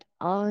is not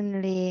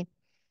only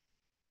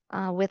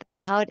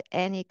without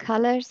any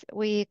colors.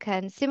 We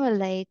can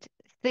simulate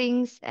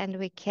things and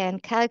we can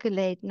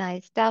calculate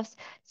nice stuffs.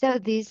 So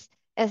this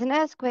as an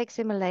earthquake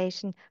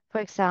simulation,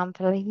 for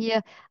example,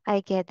 here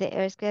I get the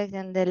earthquake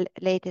in the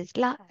latest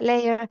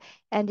layer,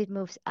 and it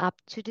moves up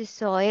to the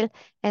soil,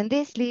 and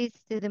this leads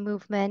to the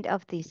movement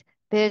of this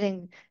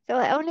building. So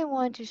I only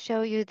want to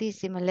show you this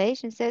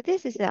simulation. So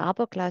this is the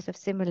upper class of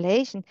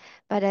simulation,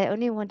 but I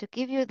only want to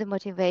give you the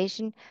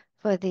motivation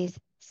for this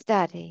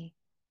study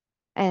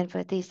and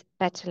for this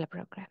bachelor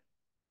program.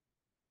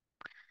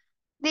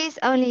 These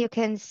only you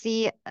can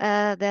see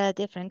the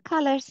different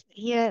colors.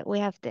 Here we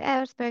have the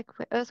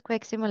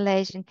earthquake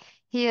simulation.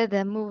 Here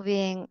the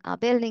moving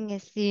building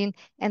is seen,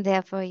 and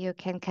therefore you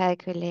can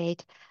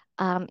calculate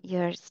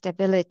your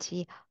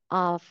stability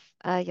of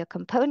your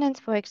components,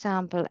 for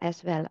example,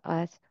 as well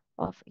as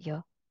of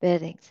your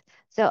buildings.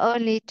 So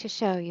only to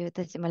show you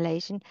the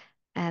simulation,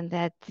 and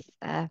that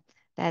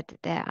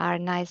there are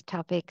nice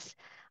topics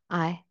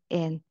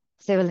in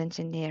civil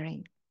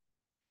engineering.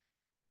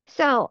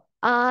 So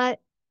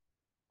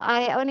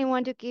I only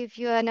want to give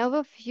you an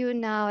overview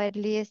now, at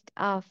least,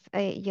 of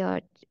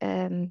your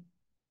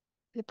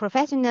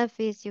professional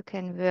fields. You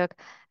can work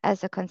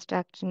as a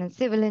construction and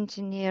civil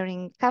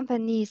engineering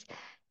companies.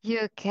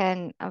 You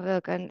can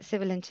work on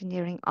civil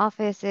engineering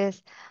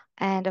offices,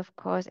 And of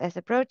course, as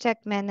a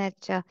project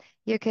manager,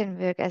 you can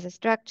work as a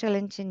structural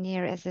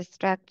engineer, as a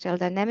structural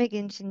dynamic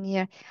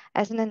engineer,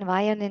 as an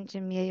environment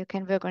engineer. You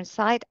can work on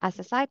site as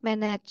a site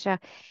manager,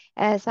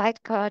 a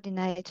site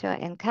coordinator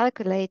and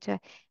calculator,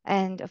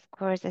 and of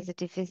course, as a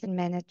division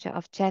manager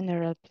of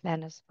general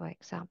planners, for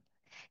example.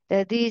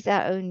 These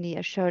are only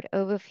a short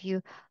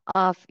overview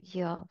of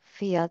your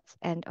fields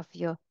and of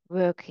your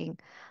working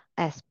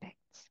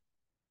aspects.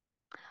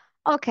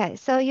 Okay,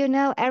 so you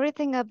know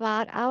everything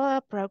about our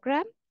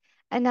program.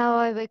 And now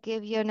I will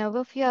give you an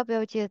overview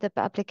about the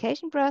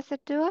application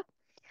procedure.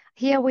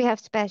 Here we have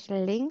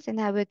special links,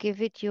 and I will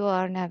give it you,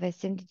 or I will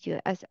send it you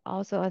as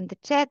also on the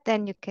chat.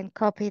 Then you can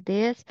copy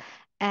this,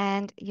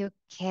 and you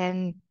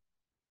can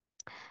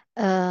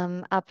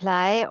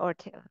apply or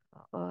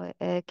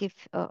give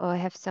or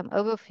have some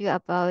overview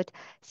about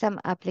some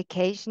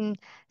application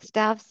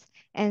stuffs.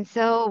 And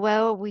so,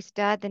 well, we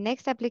start the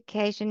next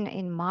application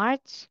in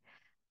March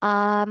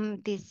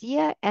this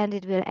year, and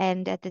it will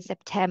end at the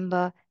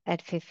September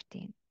at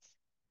 15th.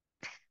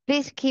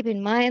 Please keep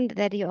in mind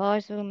that you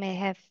also may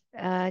have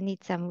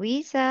need some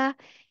visa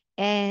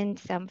and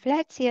some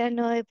flats here in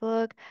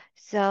Neuburg.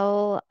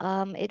 So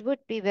it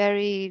would be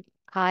very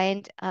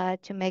kind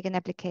to make an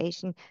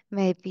application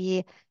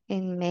maybe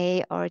in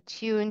May or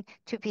June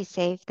to be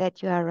safe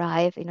that you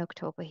arrive in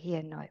October here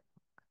in Neuburg.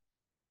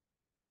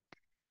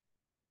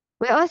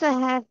 We also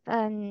have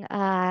an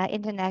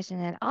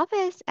international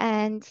office,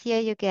 and here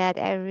you get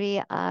every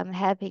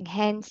helping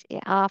hands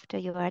after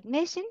your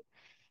admission.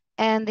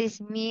 And this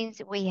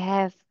means we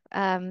have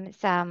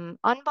some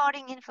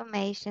onboarding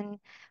information,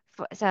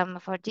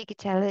 for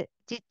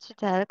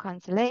digital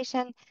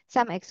consultation,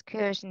 some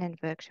excursion and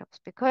workshops,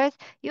 because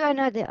you are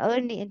not the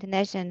only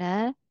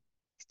international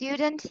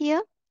student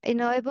here in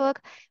Neuburg.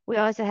 We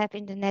also have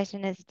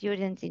international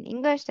students in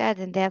Ingolstadt,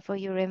 and therefore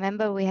you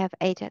remember we have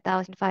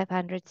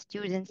 8,500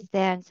 students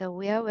there, and so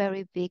we are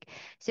very big.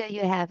 So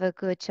you have a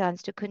good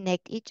chance to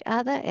connect each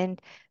other and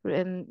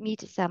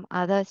meet some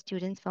other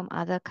students from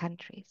other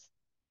countries.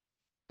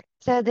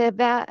 So the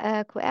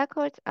QR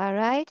codes are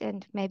right,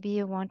 and maybe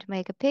you want to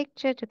make a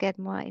picture to get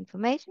more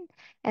information,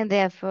 and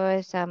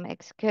therefore some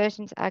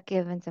excursions are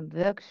given, some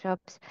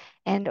workshops,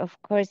 and of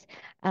course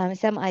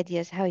some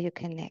ideas how you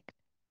connect.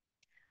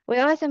 We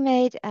also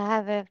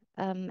have a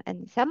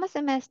summer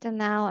semester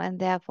now, and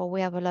therefore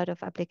we have a lot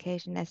of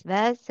application as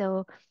well.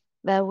 So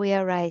we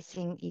are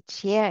rising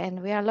each year,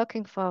 and we are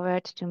looking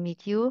forward to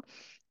meet you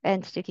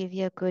and to give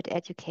you a good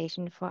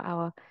education for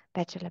our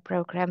bachelor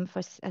program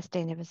for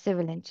sustainable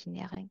civil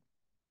engineering.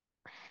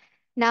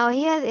 Now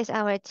here is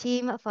our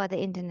team for the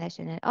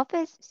international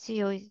office. So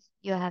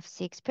you have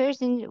 6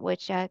 persons,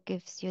 which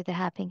gives you the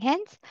helping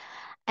hands,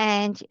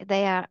 and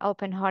they are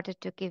open-hearted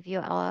to give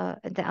you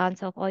the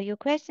answer of all your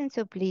questions.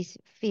 So please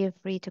feel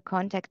free to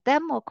contact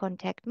them or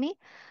contact me.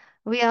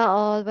 We are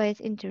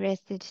always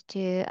interested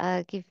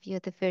to give you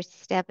the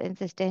first step in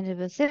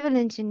sustainable civil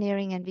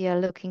engineering, and we are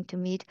looking to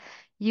meet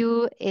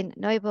you in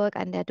Neuburg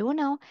an der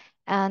Donau.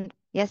 And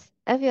yes,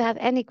 if you have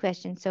any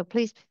questions, so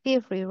please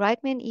feel free,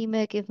 write me an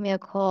email, give me a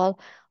call,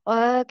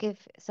 or give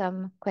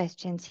some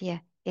questions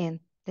here in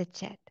the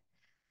chat.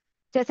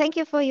 So thank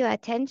you for your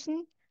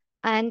attention,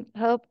 and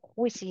hope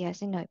we see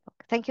us in Neuburg.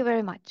 Thank you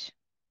very much.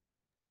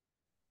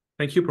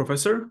 Thank you,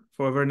 Professor,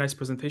 for a very nice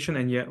presentation.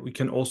 And yeah, we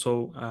can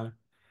also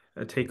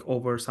take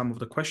over some of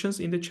the questions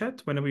in the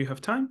chat whenever you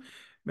have time.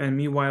 And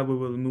meanwhile, we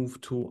will move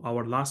to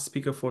our last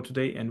speaker for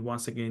today. And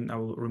once again, I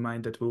will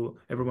remind that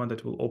everyone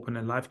that will open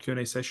a live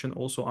Q&A session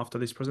also after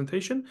this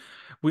presentation.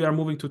 We are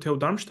moving to TU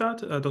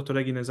Darmstadt, Dr.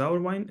 Regine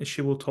Sauerwein.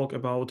 She will talk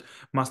about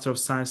Master of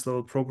Science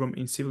level program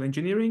in civil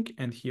engineering.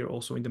 And here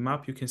also in the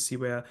map, you can see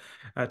where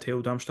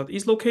TU Darmstadt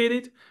is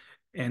located.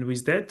 And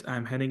with that,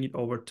 I'm handing it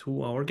over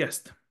to our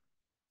guest.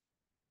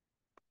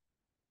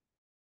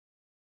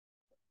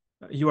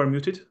 You are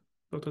muted,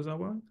 Dr.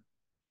 Sauerwein.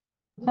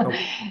 No,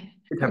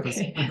 it happens.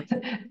 Okay.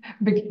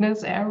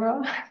 Beginner's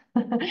error.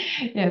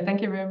 Yeah,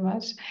 thank you very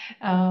much.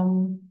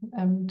 I'm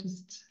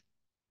just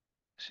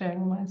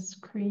sharing my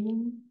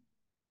screen.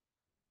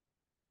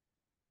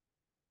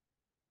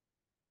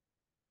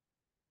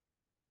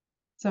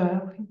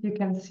 So you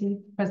can see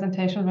the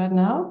presentation right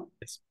now?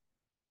 Yes.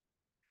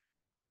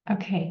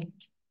 Okay.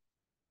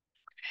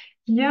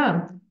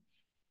 Yeah.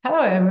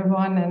 Hello,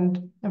 everyone,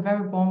 and a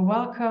very warm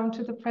welcome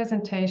to the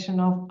presentation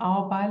of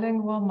our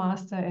bilingual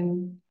master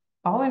in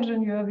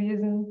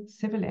Bauingenieurwesen,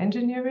 Civil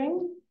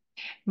Engineering.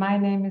 My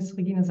name is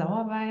Regine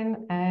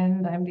Sauerwein,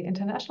 and I'm the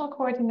international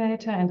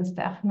coordinator and a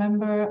staff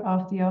member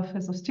of the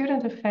Office of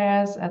Student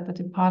Affairs at the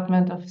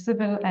Department of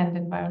Civil and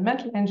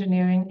Environmental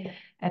Engineering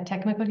at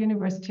Technical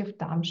University of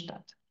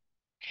Darmstadt.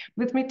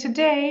 With me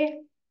today,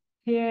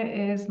 here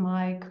is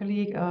my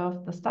colleague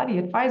of the Study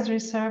Advisory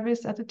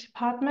Service at the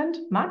department,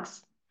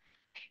 Max,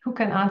 who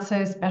can answer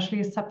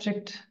especially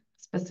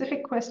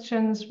subject-specific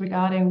questions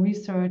regarding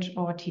research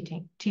or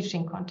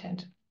teaching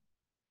content.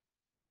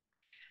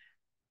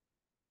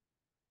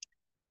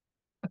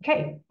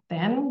 Okay,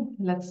 then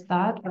let's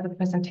start with a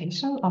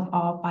presentation of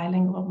our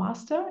bilingual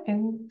master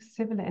in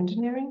civil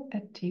engineering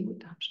at TU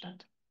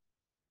Darmstadt.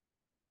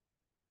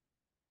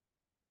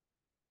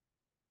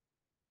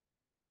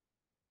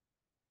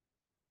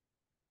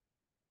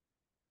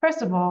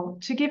 First of all,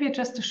 to give you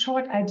just a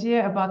short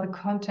idea about the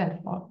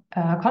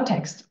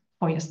context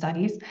for your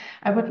studies,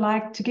 I would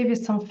like to give you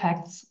some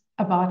facts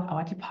about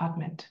our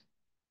department.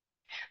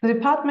 The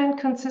department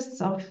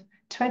consists of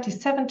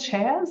 27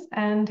 chairs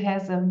and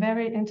has a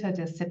very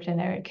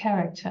interdisciplinary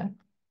character.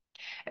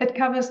 It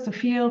covers the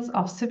fields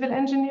of civil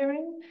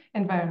engineering,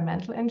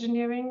 environmental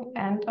engineering,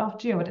 and of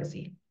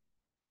geodesy.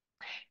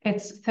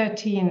 Its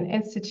 13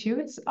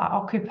 institutes are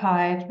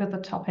occupied with the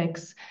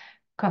topics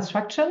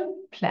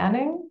construction,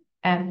 planning,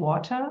 and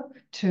water,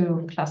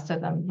 to cluster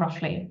them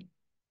roughly.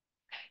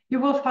 You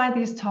will find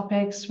these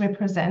topics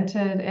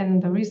represented in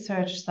the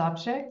research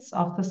subjects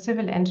of the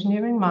Civil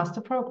Engineering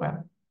Master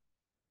Program.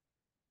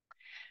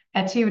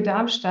 At TU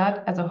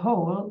Darmstadt as a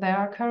whole, there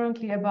are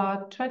currently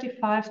about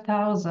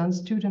 25,000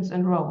 students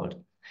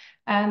enrolled,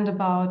 and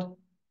about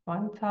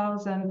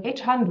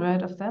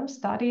 1,800 of them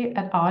study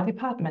at our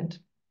department.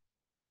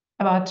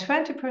 About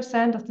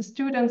 20% of the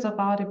students of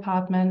our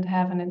department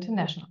have an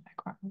international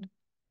background.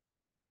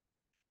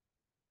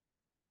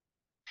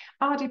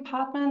 Our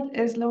department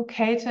is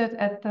located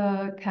at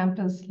the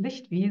campus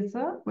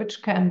Lichtwiese,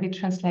 which can be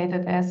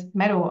translated as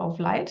Meadow of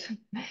Light.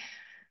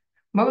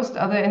 Most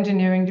other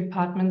engineering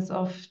departments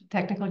of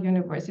Technical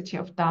University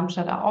of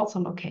Darmstadt are also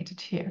located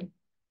here.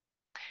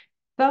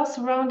 Though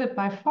surrounded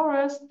by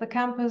forest, the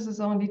campus is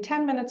only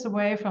 10 minutes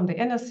away from the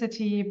inner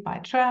city by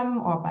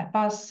tram or by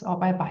bus or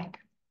by bike.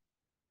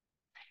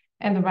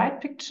 In the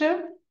right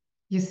picture,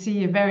 you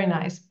see a very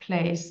nice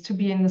place to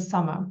be in the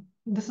summer.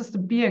 This is the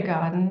beer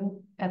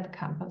garden at the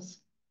campus.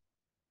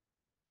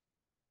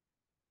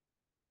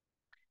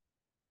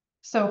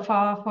 So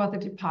far for the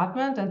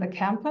department and the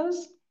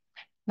campus.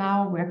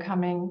 Now we're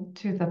coming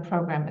to the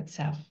program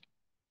itself.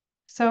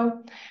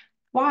 So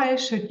why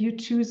should you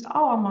choose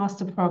our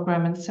master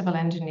program in civil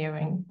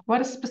engineering?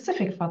 What is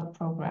specific for the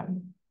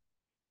program?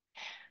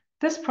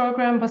 This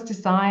program was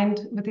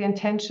designed with the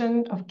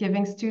intention of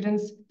giving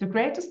students the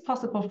greatest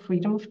possible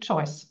freedom of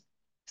choice.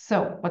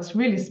 So what's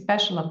really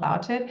special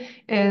about it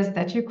is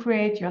that you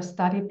create your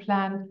study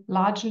plan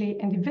largely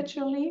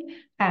individually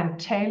and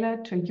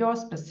tailored to your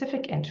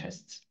specific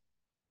interests.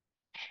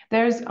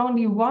 There is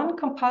only one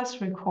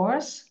compulsory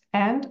course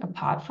and,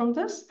 apart from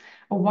this,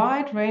 a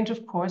wide range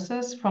of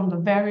courses from the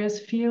various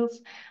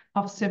fields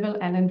of civil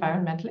and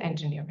environmental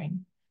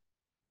engineering.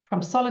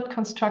 From solid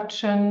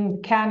construction,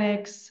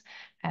 mechanics,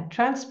 and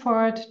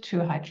transport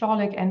to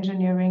hydraulic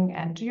engineering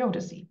and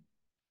geodesy.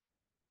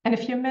 In a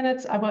few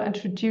minutes, I will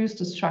introduce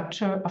the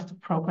structure of the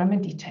program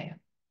in detail.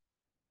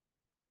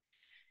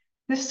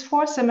 This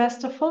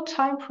 4-semester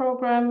full-time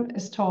program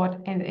is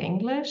taught in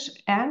English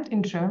and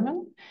in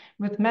German,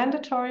 with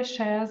mandatory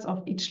shares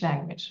of each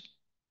language.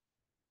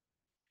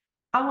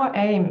 Our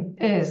aim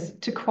is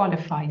to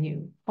qualify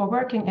you for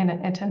working in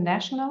an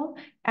international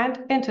and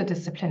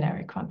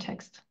interdisciplinary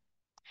context.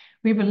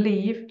 We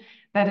believe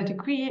that a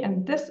degree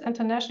in this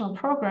international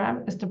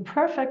program is the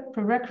perfect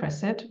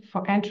prerequisite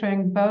for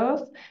entering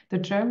both the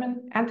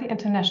German and the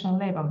international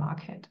labor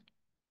market.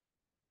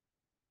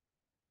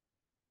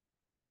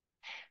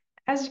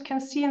 As you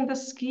can see in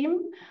this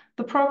scheme,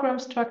 the program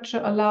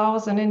structure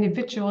allows an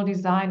individual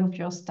design of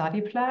your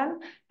study plan,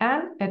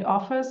 and it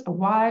offers a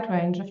wide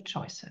range of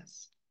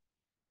choices.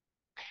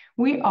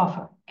 We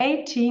offer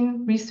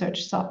 18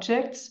 research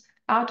subjects,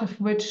 out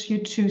of which you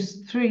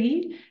choose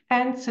 3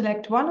 and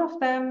select one of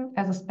them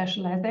as a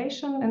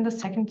specialization in the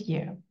second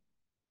year.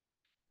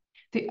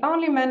 The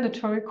only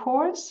mandatory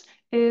course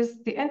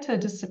is the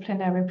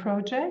interdisciplinary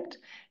project,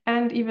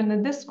 and even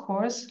in this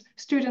course,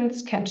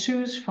 students can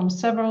choose from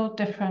several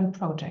different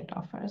project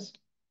offers.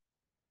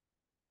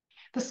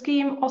 The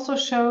scheme also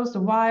shows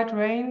a wide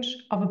range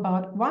of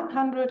about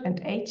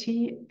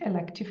 180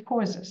 elective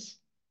courses.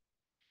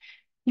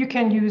 You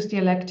can use the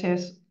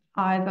electives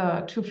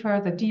either to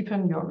further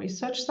deepen your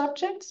research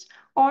subjects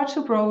or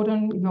to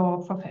broaden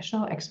your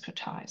professional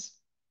expertise.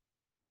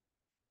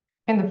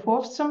 In the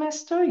 4th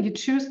semester, you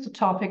choose the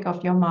topic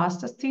of your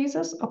master's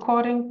thesis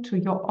according to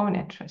your own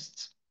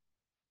interests.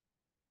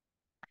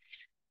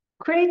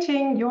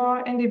 Creating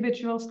your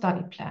individual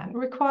study plan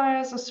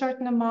requires a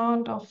certain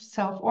amount of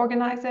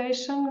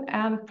self-organization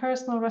and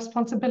personal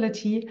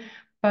responsibility,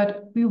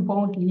 but we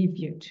won't leave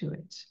you to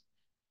it.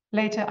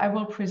 Later, I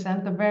will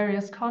present the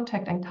various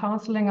contact and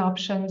counseling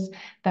options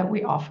that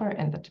we offer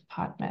in the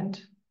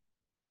department.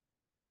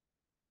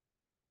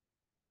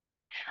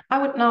 I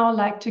would now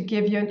like to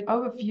give you an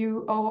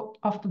overview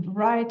of the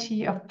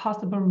variety of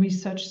possible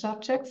research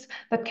subjects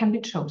that can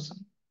be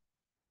chosen.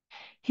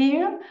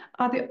 Here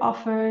are the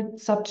offered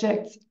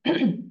subjects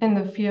in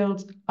the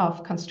field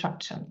of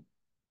construction.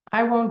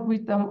 I won't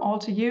read them all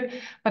to you,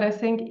 but I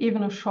think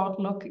even a short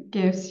look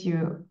gives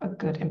you a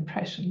good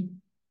impression.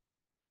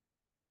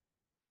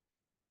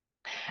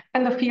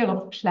 In the field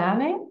of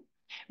planning,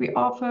 we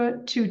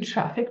offer 2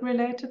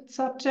 traffic-related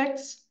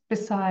subjects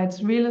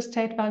besides real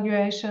estate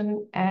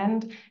valuation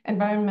and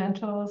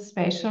environmental,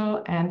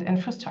 spatial, and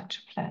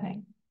infrastructure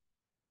planning.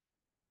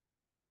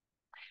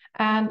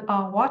 And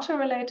our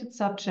water-related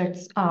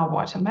subjects are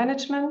water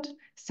management,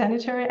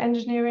 sanitary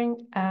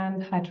engineering,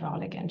 and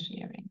hydraulic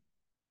engineering.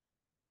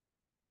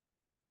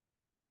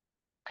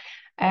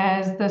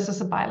 As this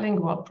is a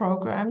bilingual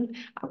program,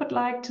 I would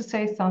like to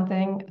say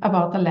something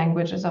about the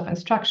languages of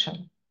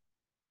instruction.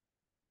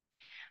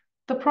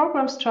 The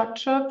program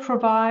structure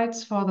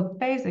provides for the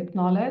basic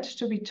knowledge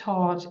to be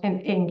taught in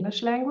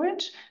English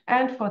language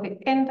and for the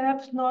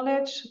in-depth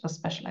knowledge, the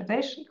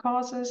specialization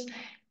courses,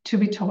 to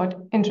be taught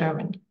in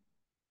German.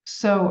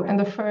 So in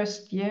the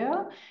first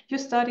year, you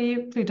study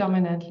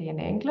predominantly in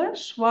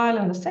English, while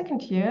in the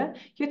second year,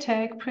 you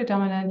take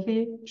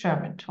predominantly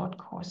German-taught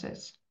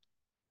courses.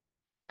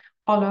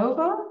 All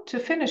over, to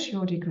finish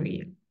your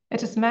degree,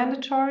 it is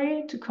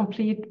mandatory to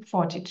complete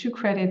 42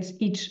 credits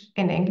each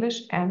in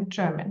English and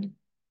German.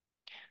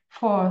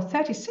 For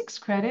 36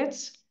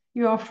 credits,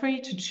 you are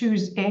free to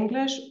choose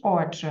English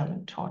or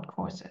German-taught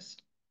courses.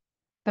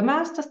 The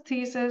master's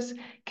thesis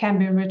can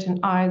be written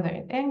either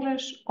in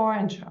English or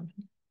in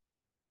German.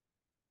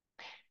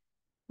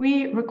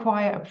 We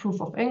require a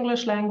proof of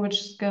English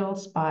language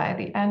skills by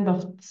the end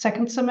of the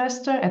second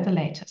semester at the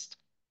latest.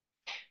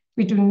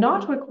 We do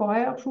not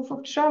require a proof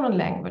of German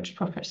language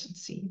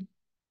proficiency.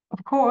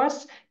 Of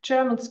course,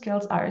 German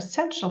skills are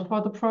essential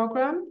for the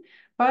program,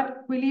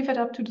 but we leave it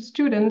up to the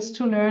students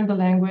to learn the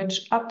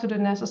language up to the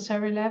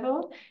necessary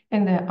level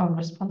in their own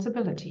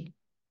responsibility.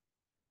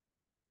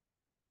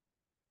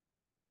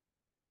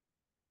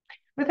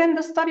 Within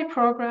the study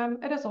program,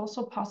 it is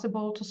also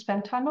possible to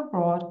spend time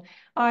abroad,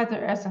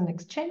 either as an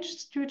exchange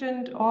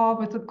student or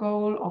with the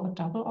goal of a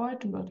double or a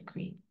dual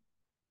degree.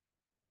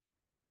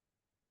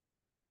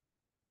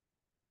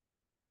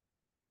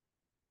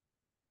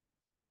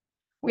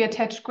 We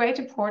attach great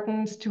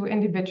importance to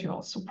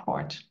individual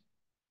support.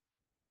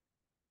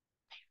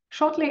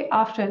 Shortly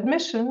after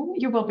admission,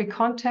 you will be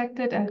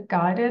contacted and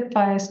guided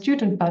by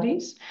student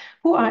buddies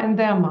who are in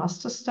their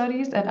master's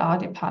studies at our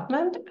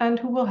department and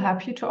who will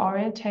help you to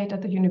orientate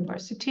at the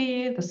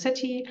university, the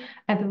city,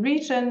 and the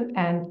region,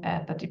 and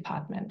at the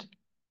department.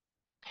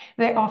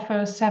 They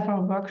offer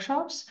several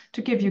workshops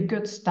to give you a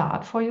good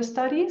start for your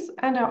studies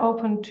and are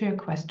open to your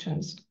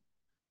questions.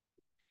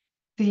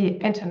 The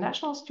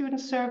International Student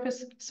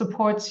Service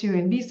supports you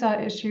in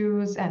visa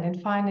issues and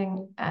in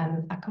finding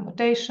an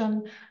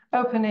accommodation,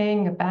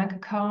 opening a bank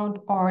account,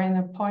 or in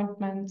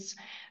appointments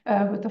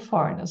with the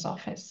Foreigners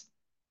Office.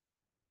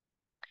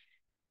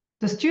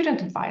 The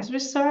Student Advisory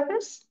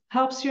Service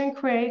helps you in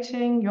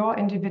creating your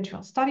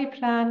individual study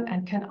plan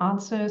and can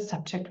answer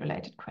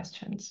subject-related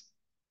questions.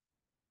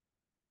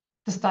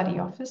 The Study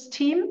Office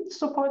team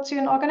supports you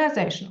in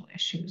organizational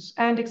issues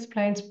and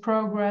explains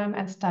program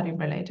and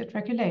study-related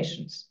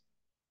regulations.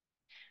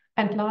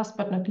 And last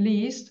but not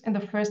least, in the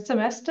first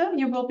semester,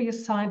 you will be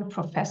assigned a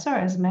professor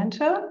as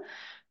mentor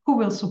who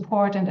will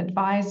support and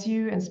advise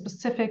you in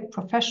specific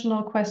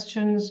professional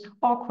questions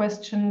or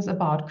questions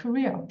about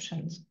career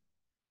options.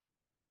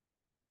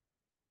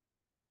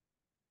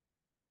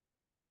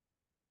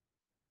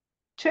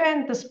 To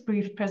end this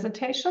brief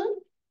presentation,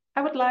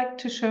 I would like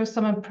to show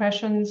some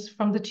impressions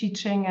from the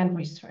teaching and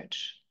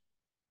research.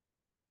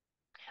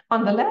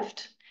 On the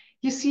left,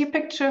 you see a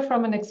picture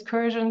from an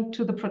excursion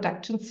to the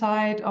production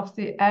site of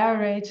the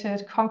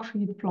aerated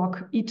concrete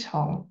block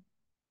𝘱𝘱𝘳.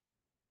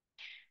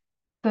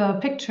 The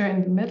picture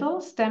in the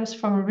middle stems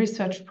from a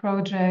research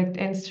project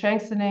in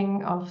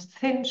strengthening of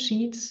thin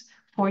sheets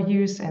for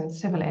use in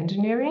civil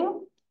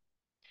engineering.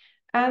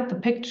 And the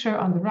picture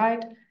on the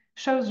right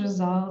shows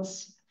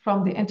results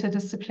from the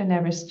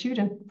interdisciplinary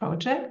student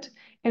project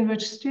in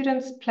which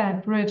students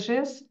planned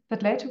bridges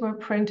that later were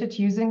printed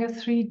using a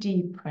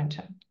 3D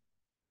printer.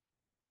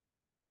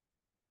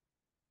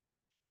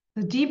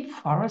 The Deep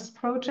Forest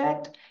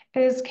project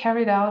is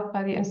carried out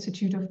by the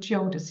Institute of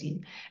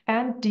Geodesy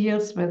and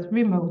deals with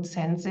remote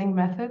sensing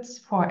methods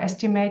for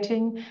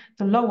estimating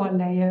the lower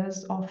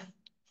layers of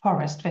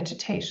forest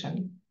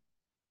vegetation.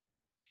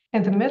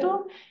 In the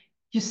middle,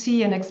 you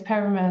see an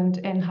experiment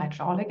in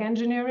hydraulic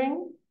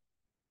engineering,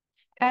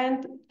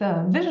 and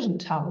the Vision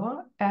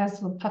Tower,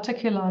 as a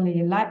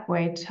particularly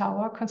lightweight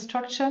tower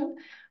construction,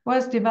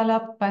 was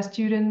developed by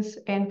students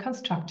in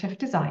constructive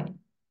design.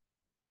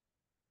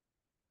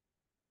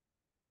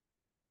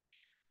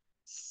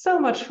 So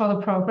much for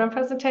the program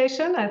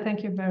presentation. I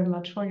thank you very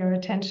much for your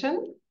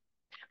attention.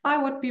 I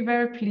would be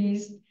very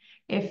pleased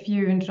if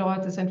you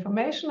enjoyed this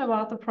information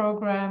about the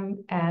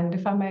program and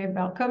if I may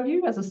welcome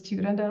you as a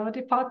student at our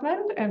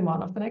department in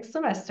one of the next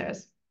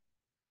semesters.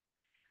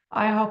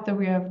 I hope that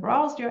we have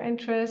roused your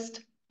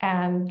interest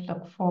and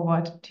look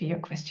forward to your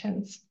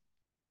questions.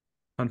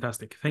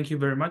 Fantastic. Thank you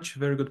very much.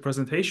 Very good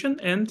presentation.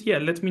 And yeah,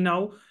 let me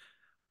now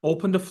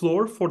open the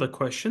floor for the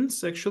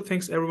questions. Actually,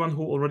 thanks everyone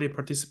who already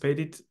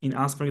participated in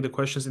answering the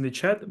questions in the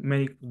chat.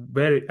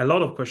 A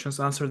lot of questions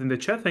answered in the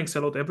chat. Thanks a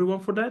lot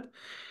everyone for that.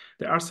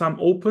 There are some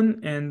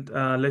open and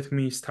let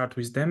me start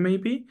with them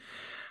maybe.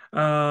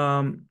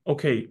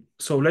 Okay,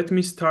 so let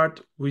me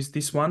start with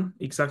this one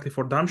exactly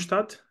for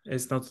Darmstadt.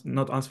 It's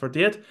not answered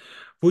yet.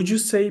 Would you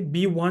say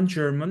B1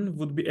 German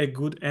would be a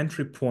good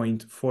entry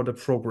point for the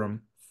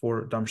program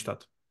for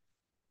Darmstadt?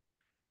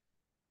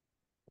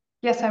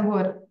 Yes, I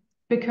would.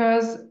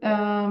 Because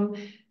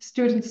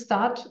students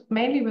start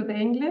mainly with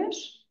English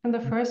in the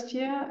first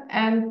year,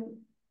 and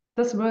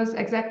this was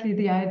exactly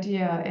the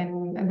idea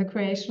in the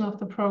creation of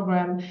the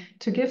program,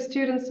 to give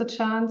students a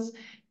chance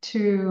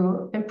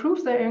to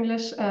improve their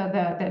English,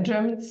 their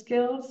German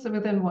skills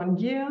within 1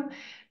 year,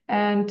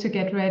 and to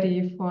get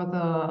ready for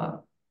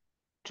the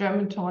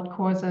German taught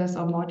courses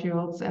or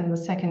modules in the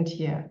second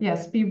year.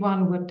 Yes,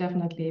 B1 would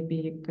definitely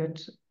be a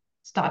good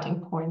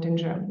starting point in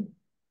German.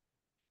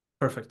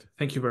 Perfect.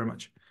 Thank you very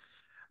much.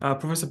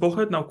 Professor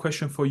Bochert, now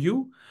question for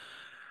you.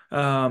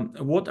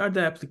 What are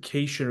the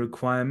application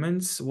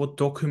requirements? What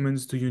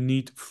documents do you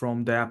need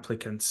from the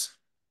applicants?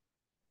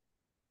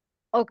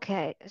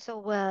 Okay, so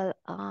well,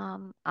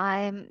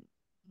 I'm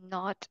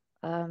not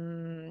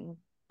the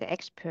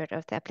expert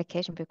of the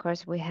application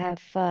because we have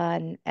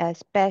a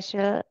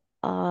special,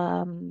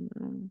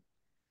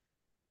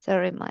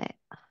 sorry, my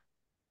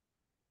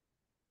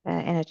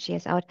energy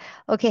is out.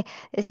 Okay,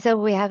 so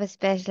we have a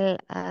special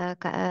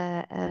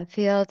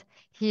field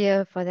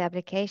here for the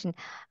application.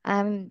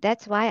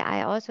 That's why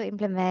I also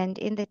implement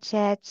in the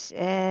chat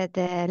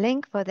the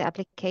link for the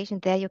application.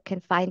 There you can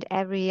find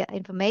every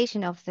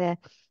information of the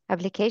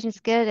application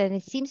skill, and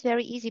it seems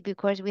very easy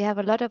because we have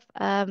a lot of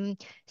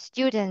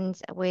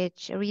students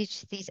which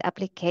reach this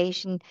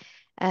application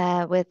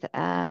with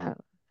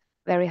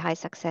very high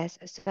success.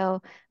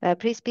 So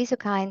please be so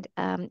kind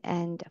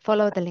and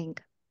follow the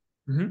link.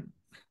 Mm-hmm.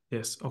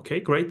 Yes. Okay,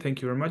 great.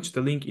 Thank you very much.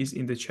 The link is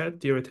in the chat,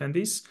 dear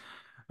attendees.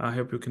 I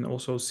hope you can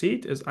also see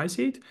it as I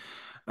see it.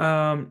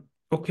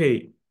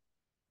 Okay.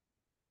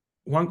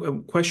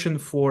 One question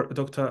for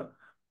Dr.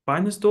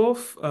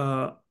 Beinersdorf.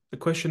 The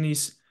question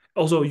is,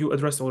 also you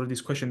addressed already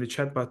this question in the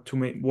chat, but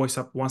to voice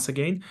up once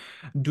again,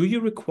 do you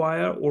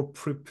require or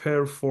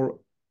prepare for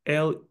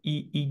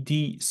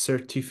LEED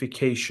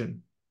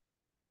certification?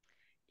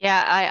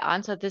 Yeah, I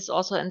answered this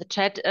also in the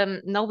chat.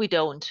 No, we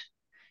don't.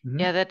 Mm-hmm.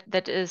 Yeah,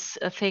 that is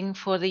a thing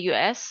for the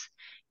US.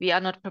 We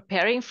are not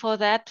preparing for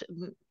that.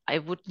 I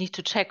would need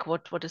to check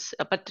what is,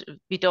 but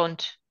we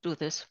don't do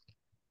this.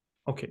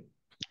 Okay.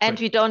 And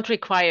great. we don't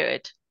require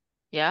it.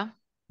 Yeah.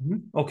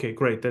 Mm-hmm. Okay,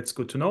 great. That's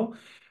good to know.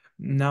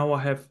 Now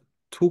I have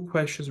 2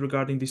 questions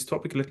regarding this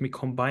topic. Let me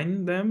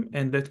combine them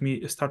and let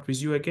me start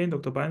with you again,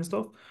 Dr.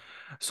 Beinersdorf.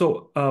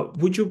 So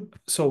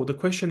so the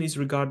question is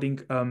regarding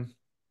the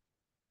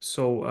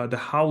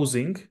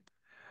housing.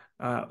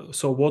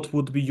 So what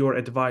would be your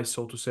advice,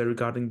 so to say,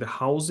 regarding the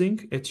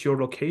housing at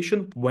your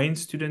location, when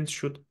students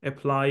should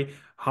apply,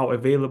 how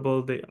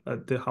available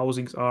the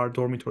housings are,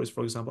 dormitories,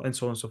 for example, and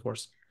so on and so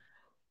forth?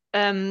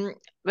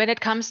 When it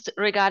comes to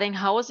regarding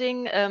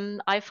housing,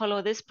 I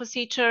follow this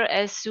procedure.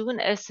 As soon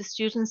as the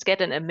students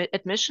get an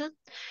admission,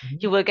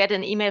 you will get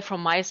an email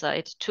from my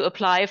side to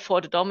apply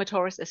for the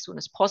dormitories as soon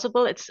as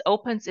possible. It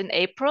opens in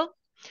April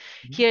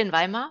here in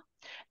Weimar,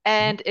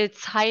 and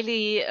it's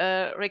highly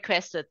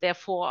requested.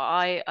 Therefore,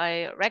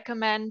 I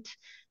recommend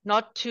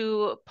not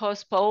to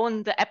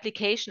postpone the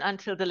application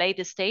until the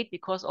latest date,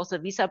 because also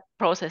the visa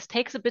process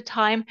takes a bit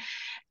time,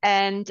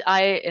 and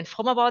I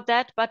inform about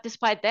that. But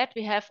despite that,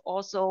 we have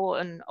also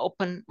an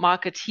open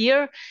market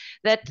here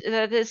that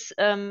is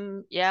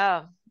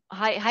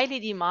highly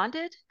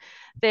demanded.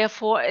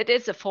 Therefore, it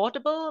is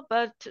affordable,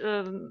 but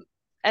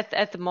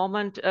at the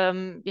moment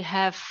we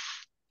have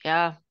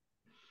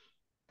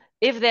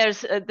if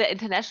there's the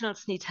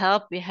internationals need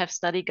help, we have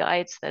study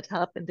guides that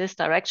help in this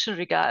direction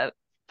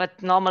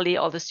but normally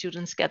all the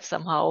students get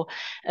somehow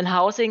an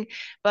housing.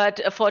 But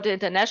for the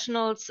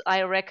internationals,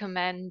 I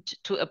recommend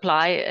to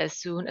apply as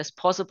soon as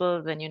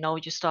possible when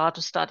you start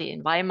to study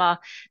in Weimar,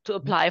 to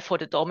apply for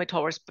the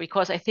dormitories,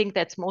 because I think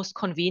that's most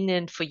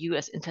convenient for you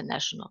as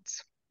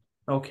internationals.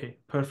 Okay,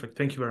 perfect.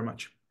 Thank you very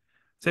much.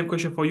 Same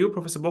question for you,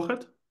 Professor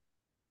Bochert.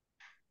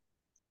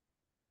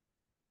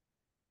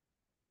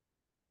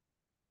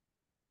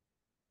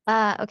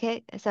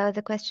 Okay, so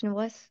the question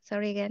was,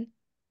 sorry again.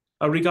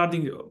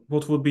 Regarding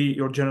what would be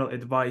your general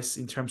advice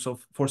in terms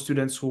of for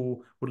students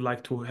who would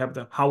like to have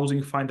the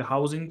housing, find the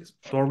housing,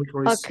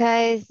 dormitories?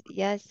 Okay,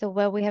 yes, so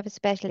we have a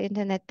special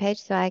internet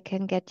page, so I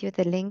can get you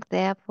the link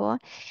there for.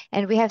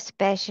 And we have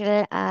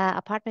special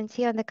apartments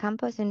here on the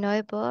campus in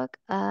Neuburg.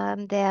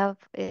 They have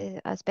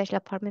a special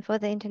apartment for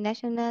the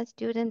international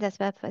student as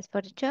well as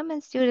for the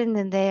German student,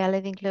 and they are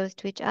living close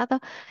to each other.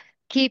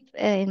 Keep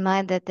in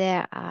mind that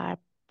there are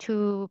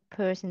 2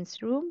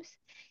 persons rooms.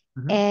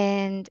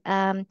 And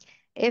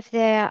if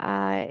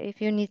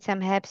you need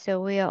some help,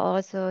 so we are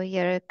also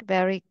here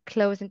very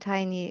close and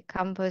tiny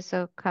campus,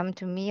 so come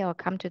to me or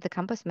come to the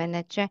campus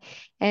manager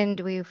and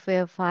we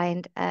will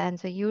find a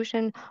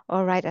solution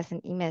or write us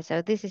an email.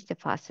 So this is the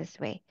fastest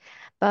way.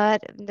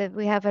 But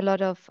we have a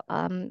lot of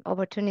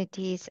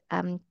opportunities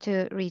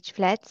to reach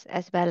flats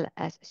as well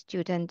as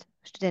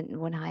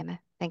Studentenwohnheime.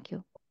 Thank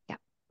you. Yeah.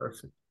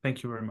 Perfect.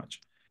 Thank you very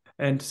much.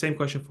 And same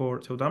question for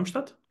TU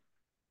Darmstadt.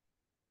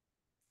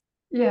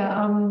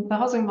 Yeah, the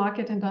housing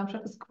market in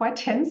Darmstadt is quite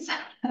tense,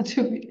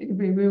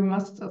 we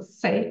must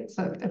say.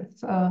 So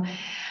it's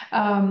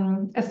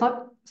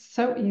not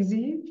so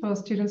easy for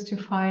students to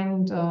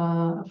find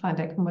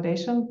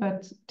accommodation,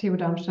 but TU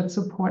Darmstadt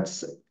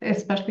supports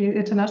especially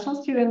international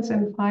students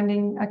in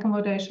finding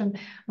accommodation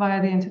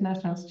via the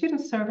international student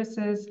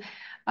services.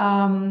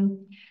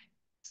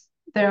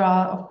 There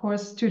are, of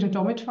course, student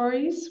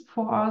dormitories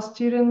for our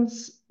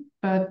students,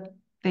 but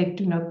they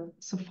do not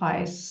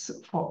suffice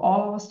for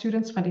all our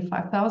students,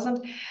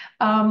 25,000.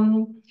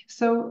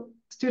 So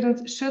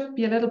students should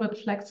be a little bit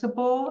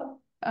flexible.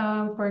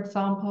 For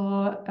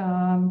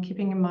example,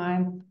 keeping in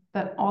mind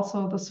that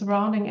also the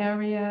surrounding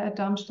area at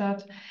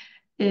Darmstadt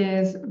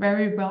is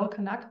very well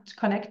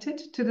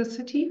connected to the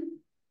city.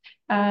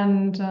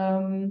 And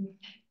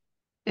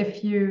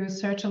if you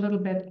search a little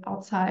bit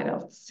outside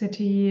of the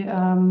city,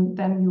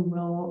 then you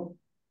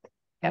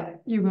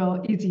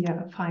will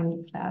easier find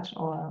a flat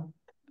or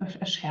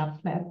a shared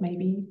flat,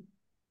 maybe.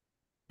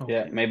 Okay.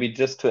 Yeah, maybe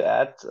just to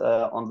add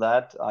on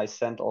that, I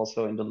sent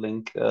also in the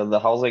link the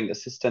housing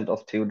assistant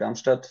of TU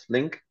Darmstadt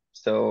link.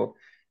 So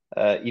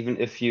even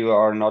if you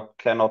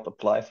cannot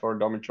apply for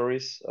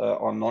dormitories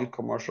or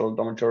non-commercial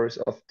dormitories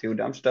of TU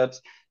Darmstadt,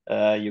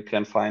 you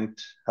can find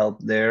help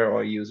there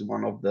or use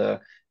one of the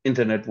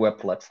internet web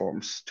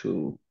platforms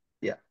to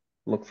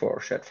look for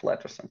a shared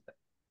flat or something.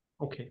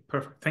 Okay,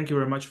 perfect. Thank you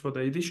very much for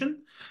the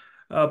addition.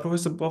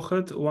 Professor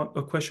Bochert,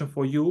 a question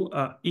for you.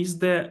 Is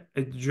there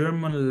a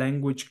German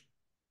language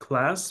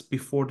class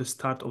before the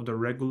start of the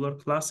regular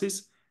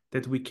classes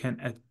that we can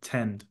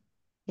attend?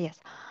 Yes.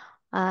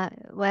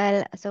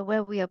 Well, so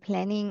we are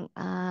planning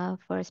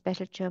for a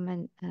special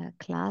German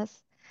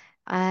class,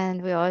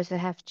 and we also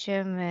have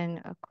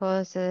German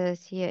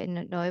courses here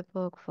in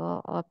Neuburg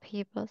for our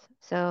pupils.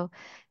 So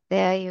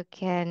there you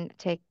can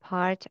take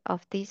part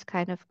of these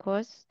kind of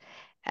course.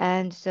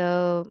 And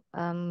so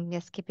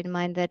just keep in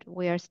mind that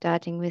we are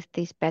starting with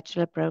this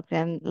bachelor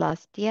program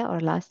last year or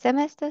last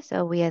semester.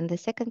 So we are in the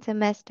second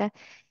semester,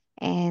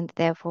 and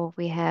therefore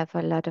we have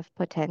a lot of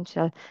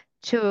potential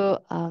to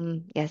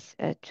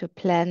to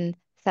plan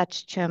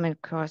such German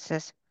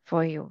courses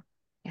for you.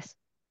 Yes.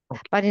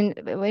 Okay. But in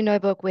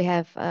Neuburg we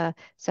have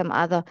some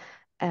other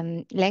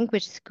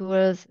language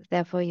schools,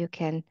 therefore you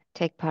can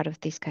take part of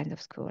these kind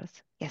of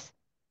schools. Yes.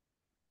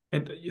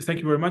 And thank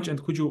you very much.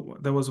 And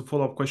there was a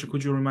follow-up question.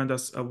 Could you remind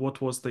us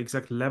what was the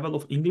exact level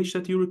of English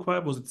that you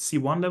require? Was it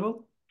C1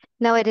 level?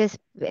 No, it is,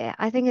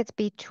 I think it's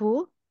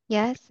B2.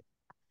 Yes,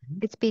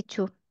 it's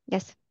B2.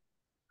 Yes.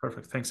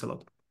 Perfect. Thanks a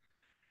lot.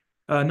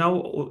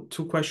 Now,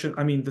 two questions.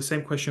 I mean, the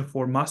same question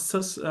for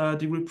master's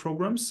degree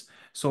programs.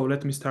 So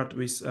let me start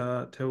with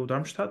TU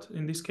Darmstadt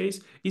in this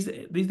case. Is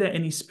there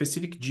any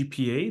specific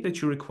GPA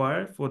that you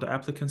require for the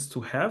applicants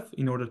to have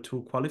in order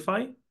to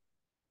qualify?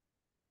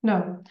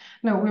 No,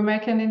 we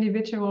make an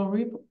individual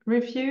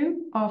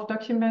review of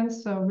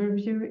documents. So we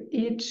review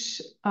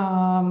each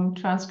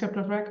transcript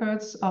of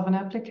records of an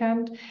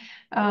applicant.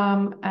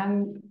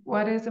 And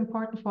what is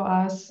important for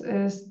us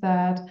is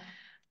that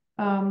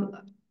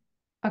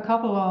a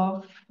couple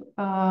of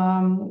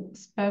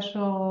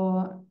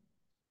special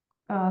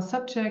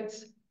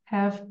subjects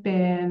have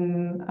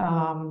been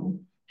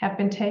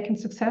taken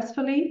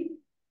successfully.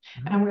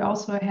 And we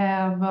also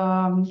have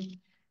a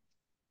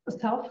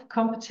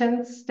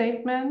self-competence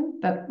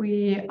statement that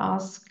we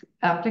ask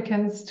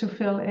applicants to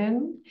fill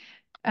in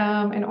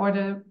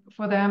order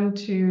for them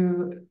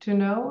to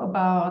know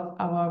about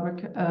our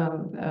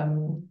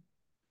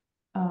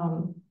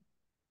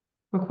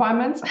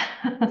requirements.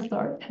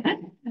 Sorry.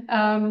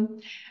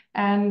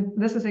 And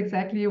this is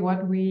exactly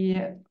what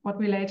we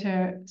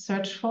later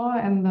search for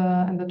in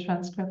the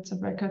transcripts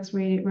of records.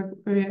 We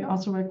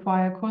also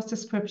require course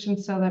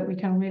descriptions so that we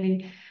can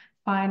really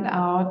find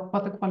out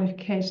what the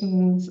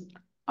qualifications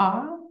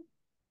are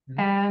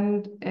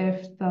and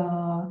if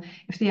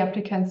the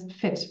applicants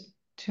fit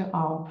to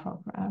our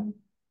program.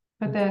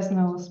 But there's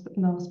no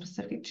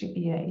specific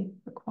GPA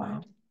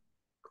required.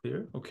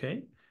 Clear.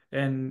 Okay.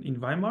 And in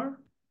Weimar?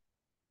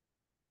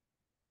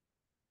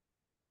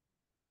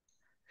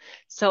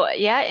 So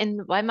yeah,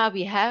 in Weimar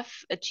we have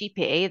a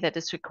GPA that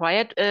is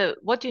required.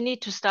 What you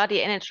need to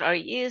study in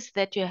NHRE is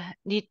that you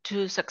need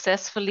to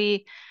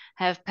successfully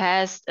have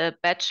passed a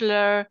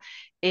Bachelor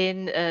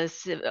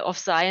of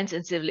Science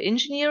in Civil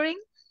Engineering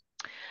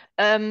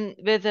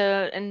with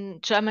a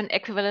German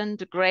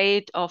equivalent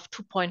grade of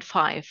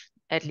 2.5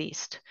 at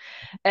least.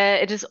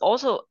 It is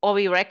also, or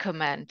we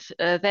recommend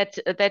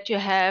that you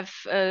have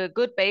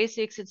good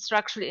basics in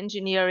structural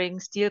engineering,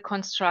 steel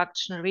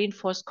construction,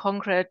 reinforced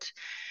concrete,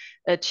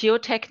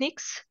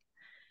 geotechnics,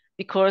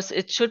 because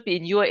it should be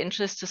in your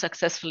interest to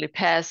successfully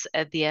pass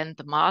at the end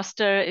the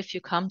master if you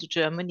come to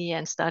Germany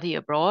and study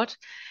abroad.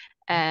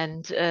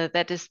 And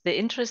that is the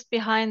interest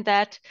behind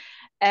that.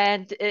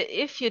 And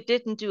if you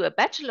didn't do a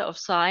Bachelor of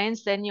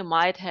Science, then you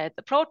might have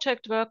the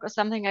project work or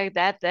something like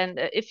that. Then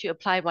if you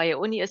apply via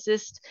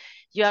UniAssist,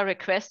 you are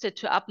requested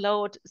to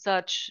upload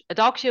such a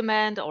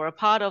document or a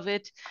part of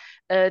it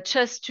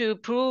just to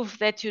prove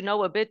that you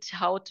know a bit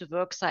how to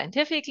work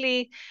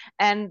scientifically.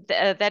 And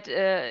that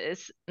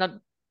is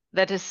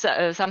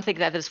something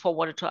that is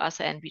forwarded to us,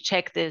 and we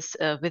check this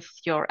with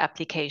your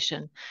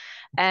application.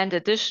 And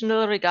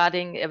additional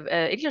regarding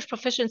English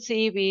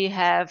proficiency, we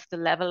have the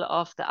level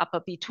of the upper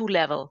B2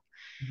 level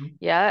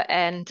Yeah,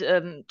 and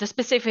the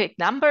specific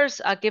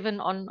numbers are given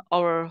on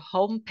our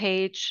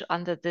homepage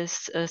under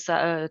this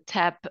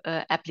tab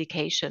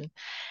application.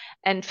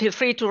 And feel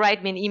free to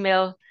write me an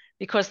email,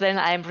 because then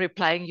I'm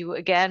replying you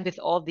again with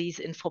all these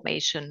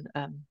information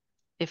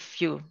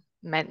if you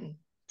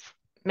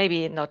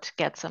maybe not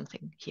get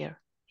something here,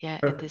 yeah,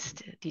 in this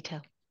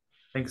detail.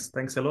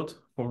 Thanks a lot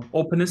for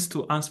openness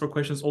to answer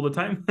questions all the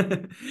time.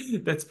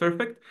 That's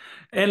perfect.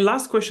 And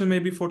last question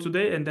maybe for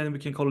today, and then we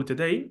can call it a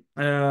day.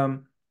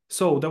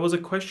 So there was a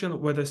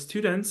question whether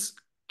students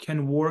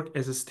can work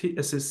as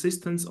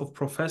assistants of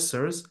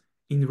professors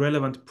in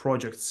relevant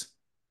projects,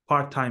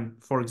 part-time,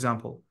 for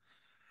example.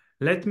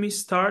 Let me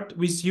start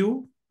with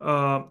you,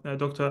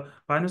 Dr.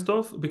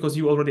 Weinersdorf, because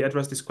you already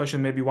addressed this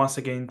question, maybe once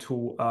again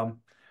to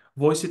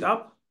voice it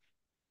up.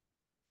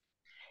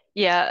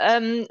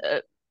 Yeah,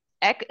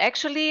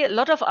 actually, a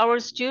lot of our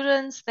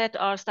students that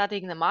are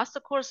studying the master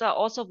course are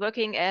also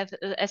working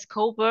as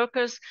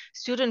co-workers,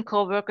 student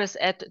co-workers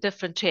at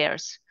different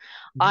chairs,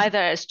 either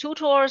as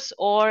tutors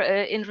or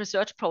in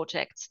research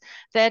projects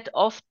that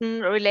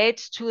often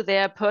relate to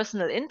their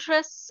personal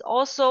interests.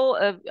 Also,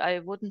 I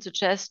wouldn't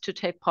suggest to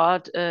take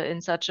part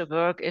in such a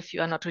work if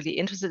you are not really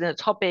interested in a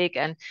topic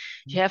and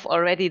you have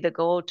already the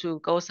goal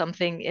to go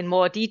something in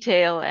more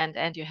detail,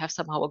 and you have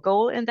somehow a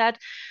goal in that.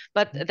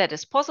 But that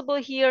is possible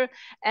here.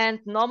 And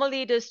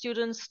normally the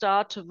students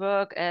start to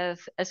work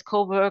as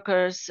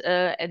co-workers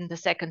in the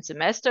second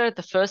semester.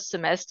 The first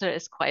semester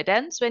is quite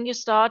dense when you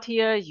start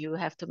here. You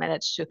have to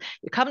manage to,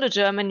 you come to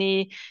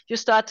Germany, you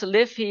start to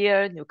live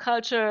here, new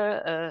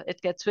culture,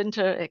 it gets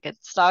winter, it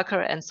gets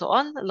darker, and so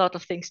on. A lot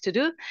of things to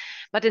do.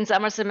 But in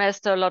summer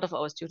semester, a lot of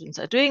our students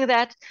are doing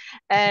that.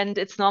 And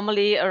it's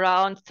normally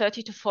around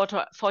 30 to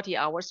 40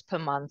 hours per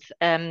month.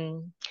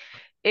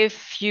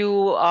 If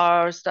you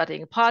are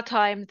studying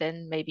part-time,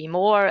 then maybe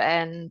more.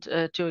 And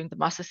during the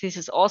master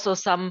thesis, also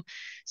some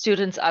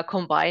students are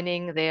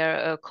combining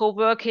their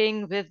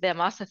co-working with their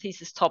master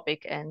thesis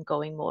topic and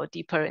going more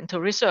deeper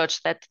into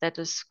research. That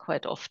is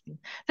quite often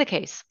the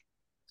case.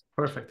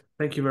 Perfect.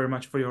 Thank you very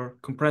much for your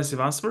comprehensive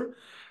answer.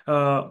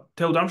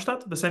 𝘗𝘪𝘵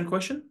Darmstadt, the same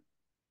question.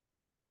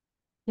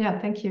 Yeah,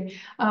 thank you.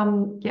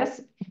 Yes,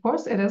 of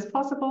course, it is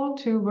possible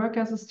to work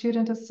as a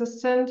student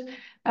assistant.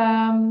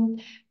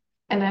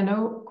 And I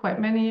know quite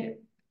many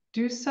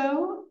do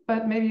so,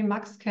 but maybe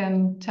Max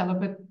can tell a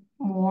bit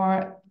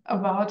more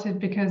about it,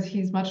 because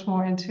he's much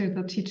more into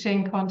the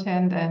teaching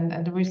content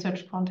and the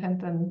research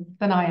content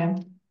than I am.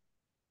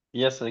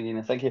 Yes,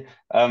 Regina, thank you.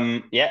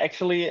 Yeah,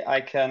 actually, I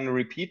can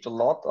repeat a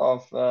lot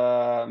of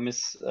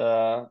Ms.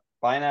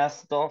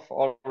 Weinersdorf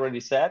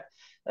already said.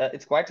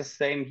 It's quite the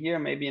same here.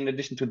 Maybe in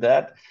addition to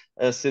that,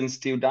 since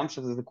TU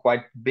Darmstadt is a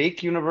quite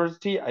big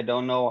university, I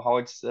don't know how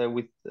it's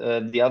with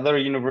the other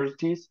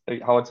universities,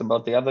 how it's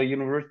about the other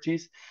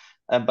universities.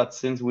 But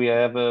since we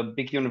have a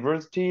big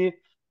university,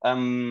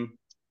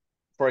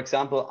 for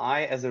example,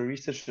 I, as a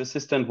research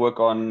assistant, work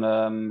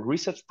on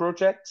research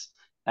projects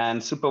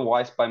and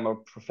supervised by my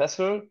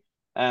professor.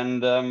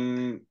 And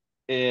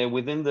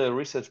within the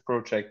research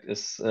project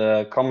is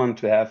common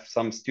to have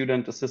some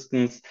student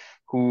assistants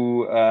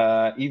who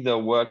either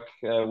work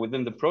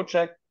within the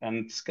project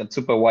and get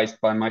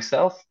supervised by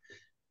myself,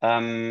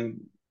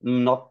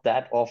 not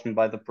that often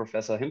by the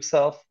professor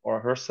himself or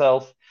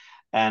herself.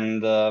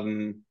 And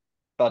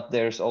but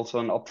there's also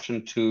an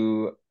option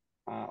to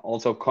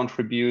also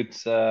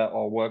contribute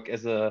or work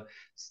as a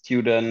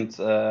student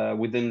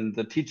within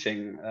the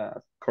teaching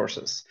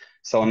courses.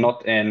 So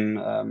not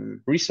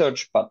in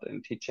research, but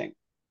in teaching.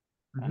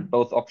 And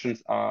both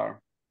options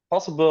are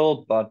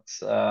possible, but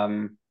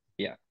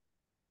yeah,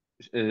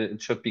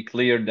 it should be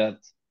clear that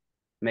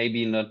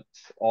maybe not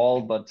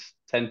all, but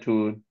 10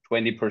 to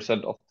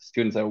 20% of the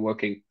students are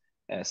working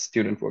as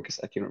student workers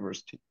at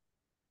university.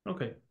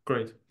 Okay,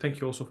 great. Thank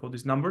you also for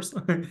these numbers.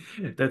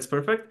 That's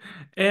perfect.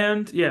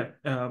 And yeah,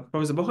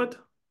 Professor Bochert,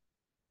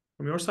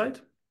 from your side?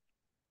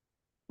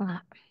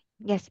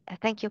 Yes,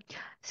 thank you.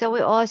 So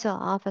we also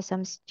offer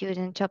some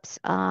student jobs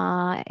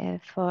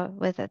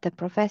with the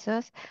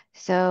professors,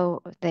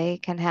 so they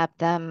can help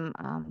them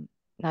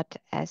not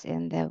as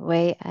in the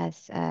way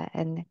as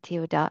in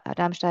TU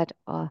Darmstadt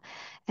or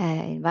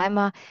in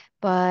Weimar,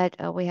 but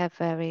we have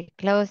very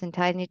close and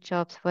tiny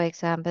jobs. For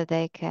example,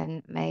 they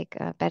can make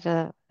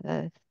better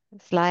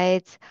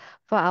slides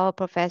for our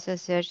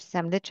professors, search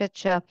some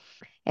literature,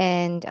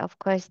 and of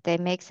course they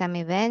make some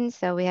events.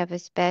 So we have a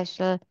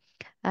special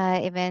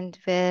event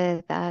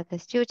with the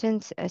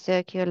students,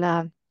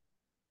 circular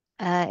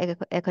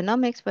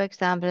economics, for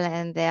example,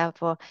 and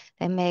therefore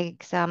they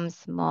make some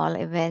small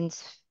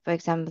events, for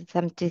example,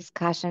 some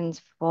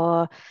discussions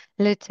for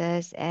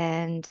litters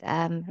and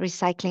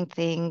recycling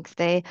things.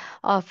 They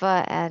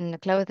offer a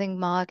clothing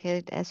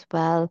market as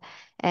well.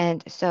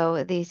 And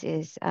so this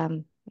is,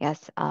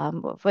 yes,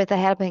 with a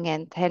helping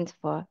hand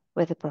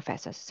with the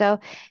professors. So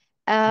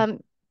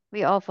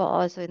we offer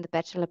also in the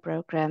bachelor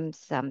program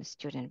some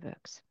student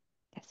works.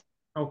 Yes.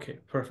 Okay,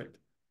 perfect.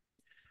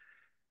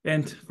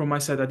 And from my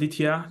side,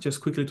 Aditya, just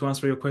quickly to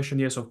answer your question,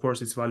 yes, of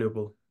course, it's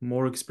valuable.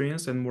 More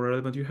experience and more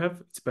relevant you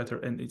have, it's better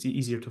and it's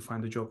easier to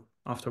find a job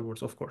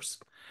afterwards, of course.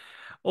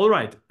 All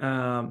right,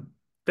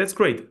 that's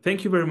great.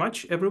 Thank you very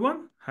much,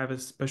 everyone. I have a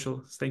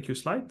special thank you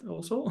slide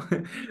also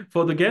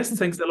for the guests.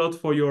 Thanks a lot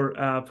for your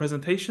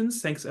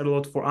presentations. Thanks a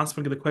lot for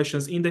answering the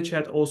questions in the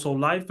chat, also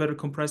live, very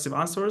comprehensive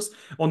answers,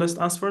 honest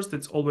answers.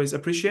 That's always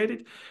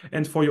appreciated.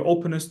 And for your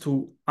openness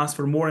to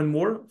answer more and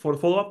more for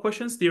follow-up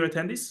questions, dear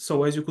attendees.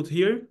 So as you could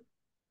hear,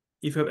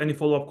 if you have any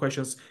follow-up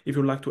questions, if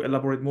you'd like to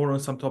elaborate more on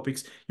some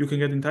topics, you can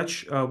get in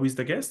touch with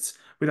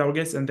our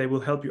guests, and they will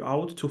help you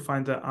out to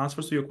find the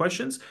answers to your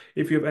questions.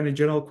 If you have any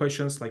general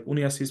questions, like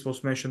UniAssist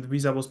was mentioned,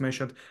 visa was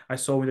mentioned, I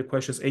saw in the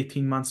questions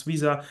 18 months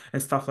visa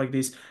and stuff like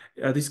this.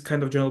 These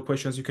kind of general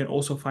questions, you can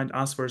also find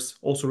answers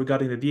also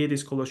regarding the DAD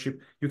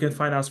scholarship. You can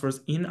find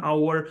answers in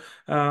our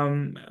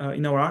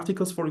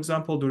articles, for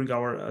example, during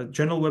our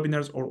general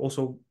webinars, or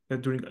also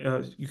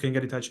you can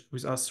get in touch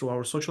with us through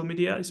our social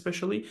media,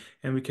 especially,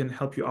 and we can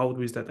help you out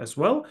with that as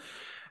well.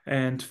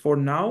 And for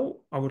now,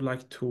 I would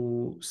like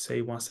to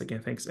say once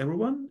again, thanks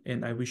everyone,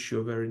 and I wish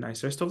you a very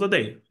nice rest of the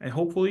day. And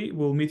hopefully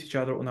we'll meet each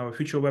other on our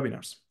future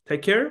webinars.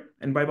 Take care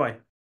and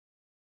bye-bye.